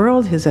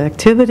world, his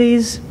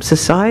activities,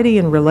 society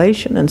and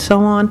relation, and so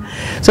on.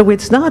 So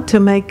it's not to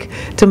make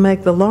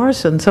the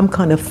Larson some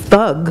kind of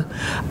thug,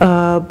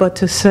 but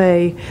to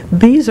say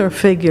these are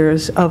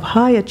figures of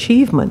high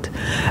achievement,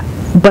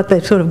 but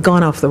they've sort of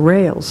gone off the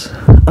rails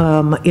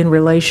in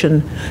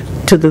relation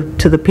to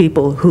the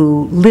people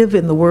who live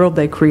in the world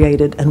they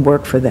created and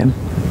work for them.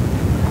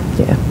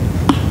 Yeah.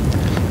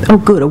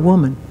 Oh, good, a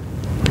woman.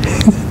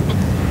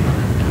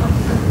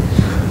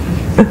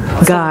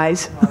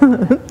 Guys.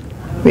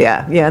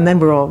 yeah, and then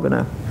we're all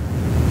gonna.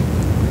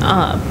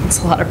 It's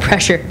a lot of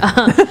pressure.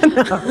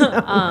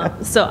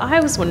 So I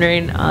was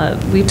wondering,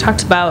 we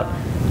talked about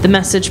the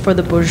message for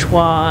the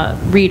bourgeois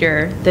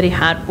reader that he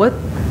had. What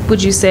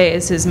would you say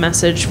is his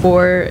message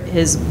for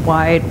his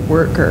wide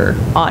worker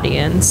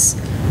audience?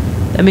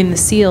 I mean, the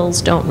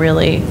seals don't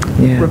really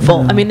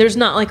revolt. I mean, there's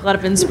not like a lot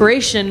of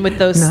inspiration with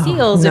those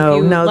seals if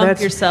you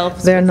lump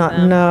yourselves they're with not.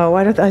 them. No,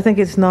 I think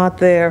it's not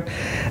there.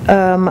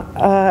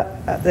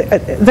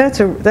 That's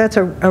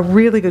a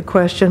really good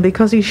question,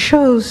 because he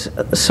shows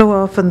so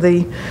often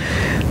the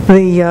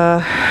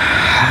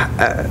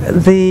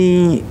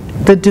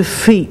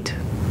defeat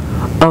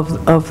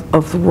of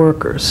the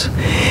workers.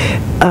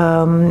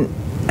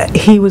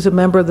 He was a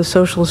member of the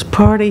Socialist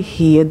Party.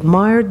 He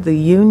admired the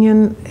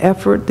union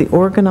effort, the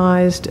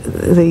organized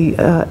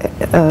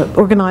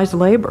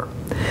labor.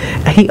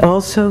 He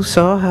also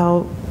saw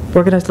how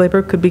organized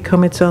labor could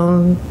become its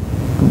own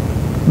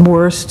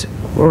worst,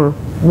 or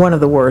one of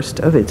the worst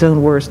of its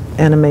own worst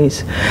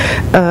enemies.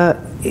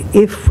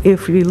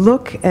 If you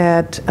look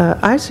at,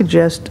 I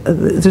suggest,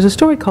 there's a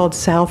story called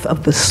South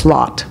of the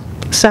Slot.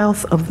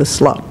 South of the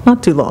Slot,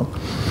 not too long.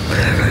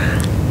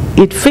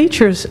 It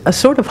features a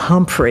sort of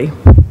Humphrey,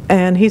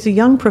 and he's a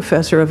young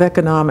professor of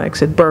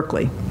economics at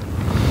Berkeley.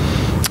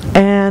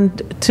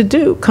 And to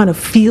do kind of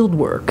field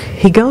work,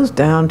 he goes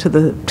down to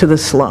the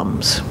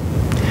slums,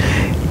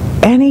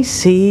 and he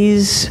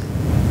sees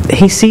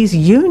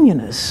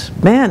unionists,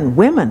 men,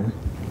 women,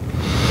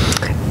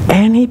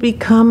 and he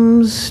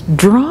becomes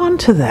drawn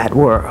to that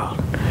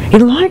world. He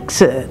likes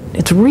it.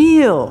 It's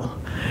real.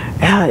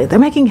 They're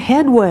making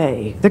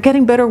headway. They're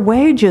getting better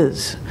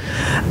wages.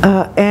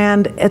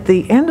 And at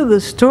the end of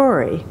the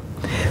story,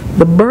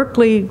 the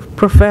Berkeley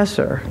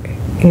professor,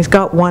 he's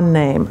got one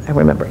name, I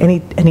remember, and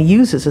he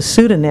uses a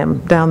pseudonym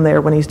down there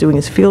when he's doing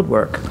his field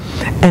work.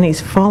 And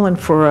he's fallen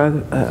for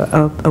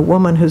a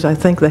woman who's, I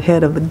think, the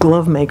head of the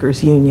glove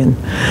makers union.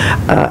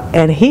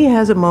 And he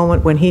has a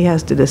moment when he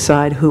has to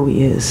decide who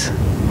he is.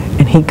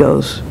 And he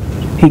goes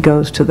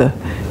to the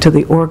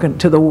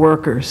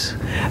workers,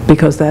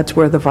 because that's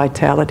where the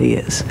vitality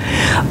is.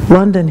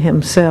 London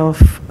himself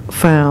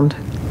found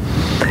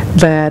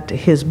that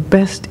his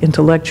best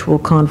intellectual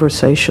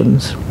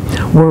conversations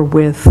were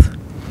with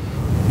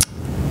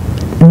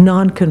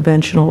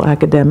non-conventional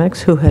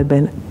academics who had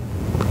been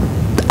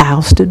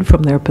ousted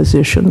from their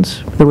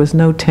positions. There was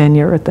no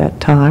tenure at that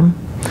time.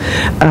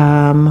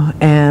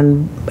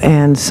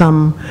 And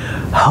some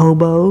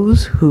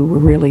hobos who were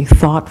really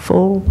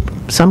thoughtful,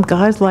 some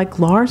guys like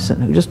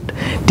Larson who just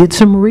did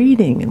some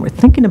reading and were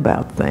thinking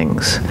about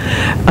things,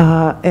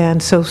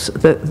 and so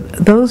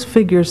those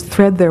figures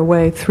thread their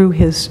way through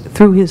his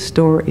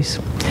stories,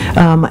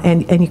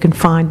 and you can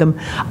find them.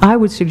 I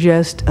would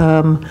suggest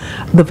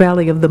The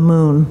Valley of the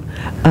Moon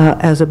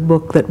as a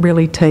book that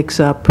really takes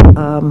up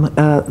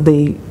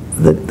the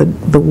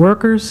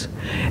workers,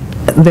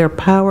 their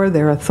power,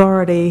 their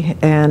authority,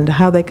 and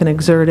how they can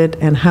exert it,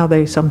 and how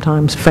they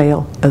sometimes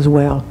fail as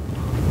well.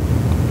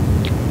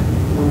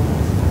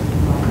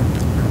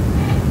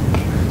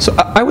 So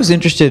I was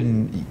interested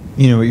in,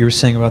 what you were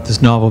saying about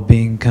this novel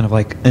being kind of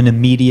like an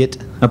immediate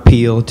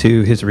appeal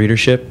to his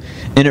readership,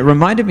 and it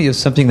reminded me of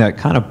something that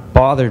kind of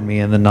bothered me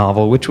in the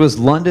novel, which was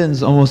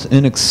London's almost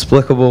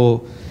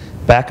inexplicable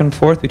back and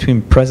forth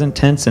between present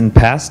tense and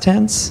past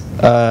tense.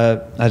 I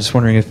was just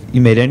wondering if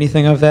you made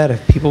anything of that.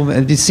 If people,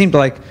 it seemed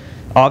like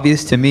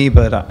obvious to me,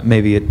 but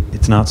maybe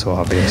it's not so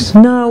obvious.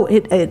 No,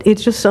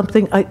 it's just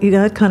something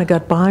it kind of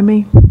got by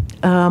me.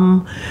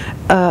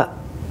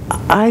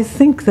 I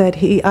think that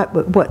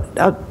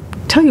I'll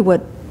tell you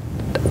what,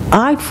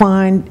 I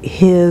find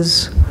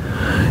his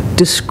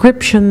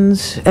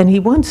descriptions, and he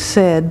once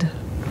said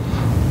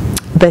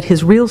that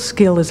his real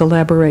skill is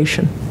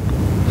elaboration.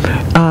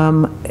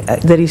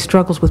 That he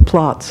struggles with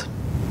plots.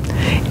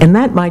 And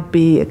that might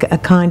be a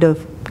kind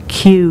of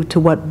cue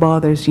to what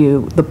bothers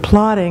you. The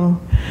plotting,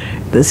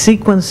 the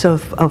sequence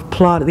of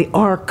plot, the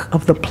arc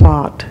of the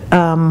plot,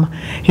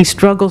 he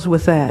struggles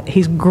with that.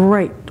 He's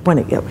great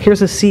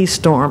here's a sea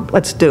storm,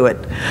 let's do it.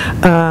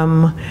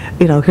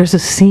 Here's a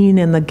scene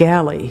in the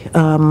galley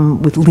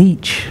with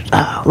Leach,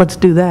 let's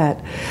do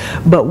that.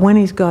 But when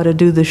he's got to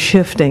do the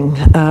shifting,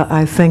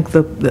 I think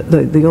the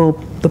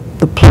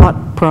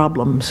plot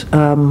problems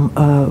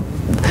are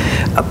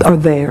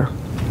there.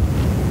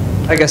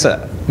 I guess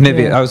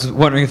maybe I was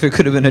wondering if it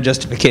could have been a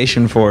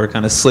justification for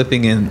kind of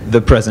slipping in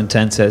the present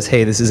tense as,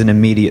 hey, this is an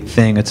immediate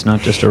thing, it's not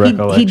just a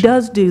recollection. He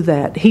does do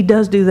that. He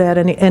does do that,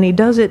 and he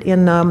does it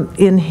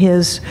in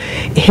his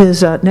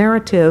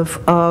narrative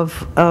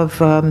of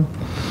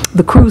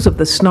the cruise of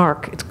the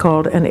Snark, it's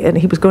called, and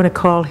he was going to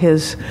call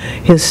his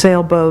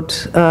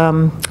sailboat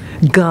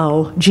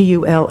Gull,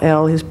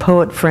 G-U-L-L. His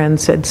poet friend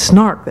said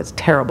Snark. That's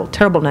terrible,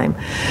 terrible name.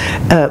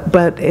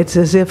 But it's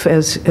as if,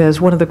 as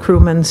one of the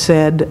crewmen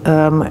said,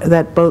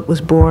 that boat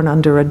was born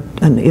under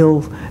an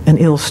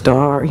ill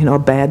star, a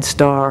bad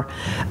star,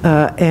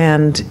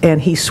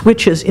 and he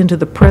switches into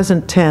the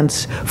present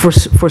tense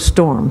for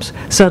storms.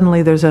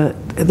 Suddenly there's a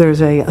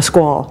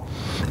squall,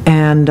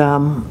 and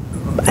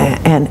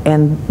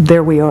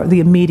there we are. The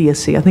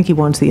immediacy. I think he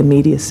wants the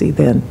immediacy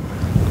then.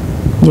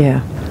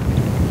 Yeah.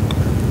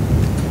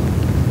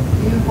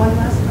 One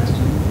last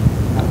question?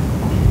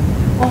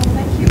 Well,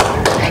 thank you.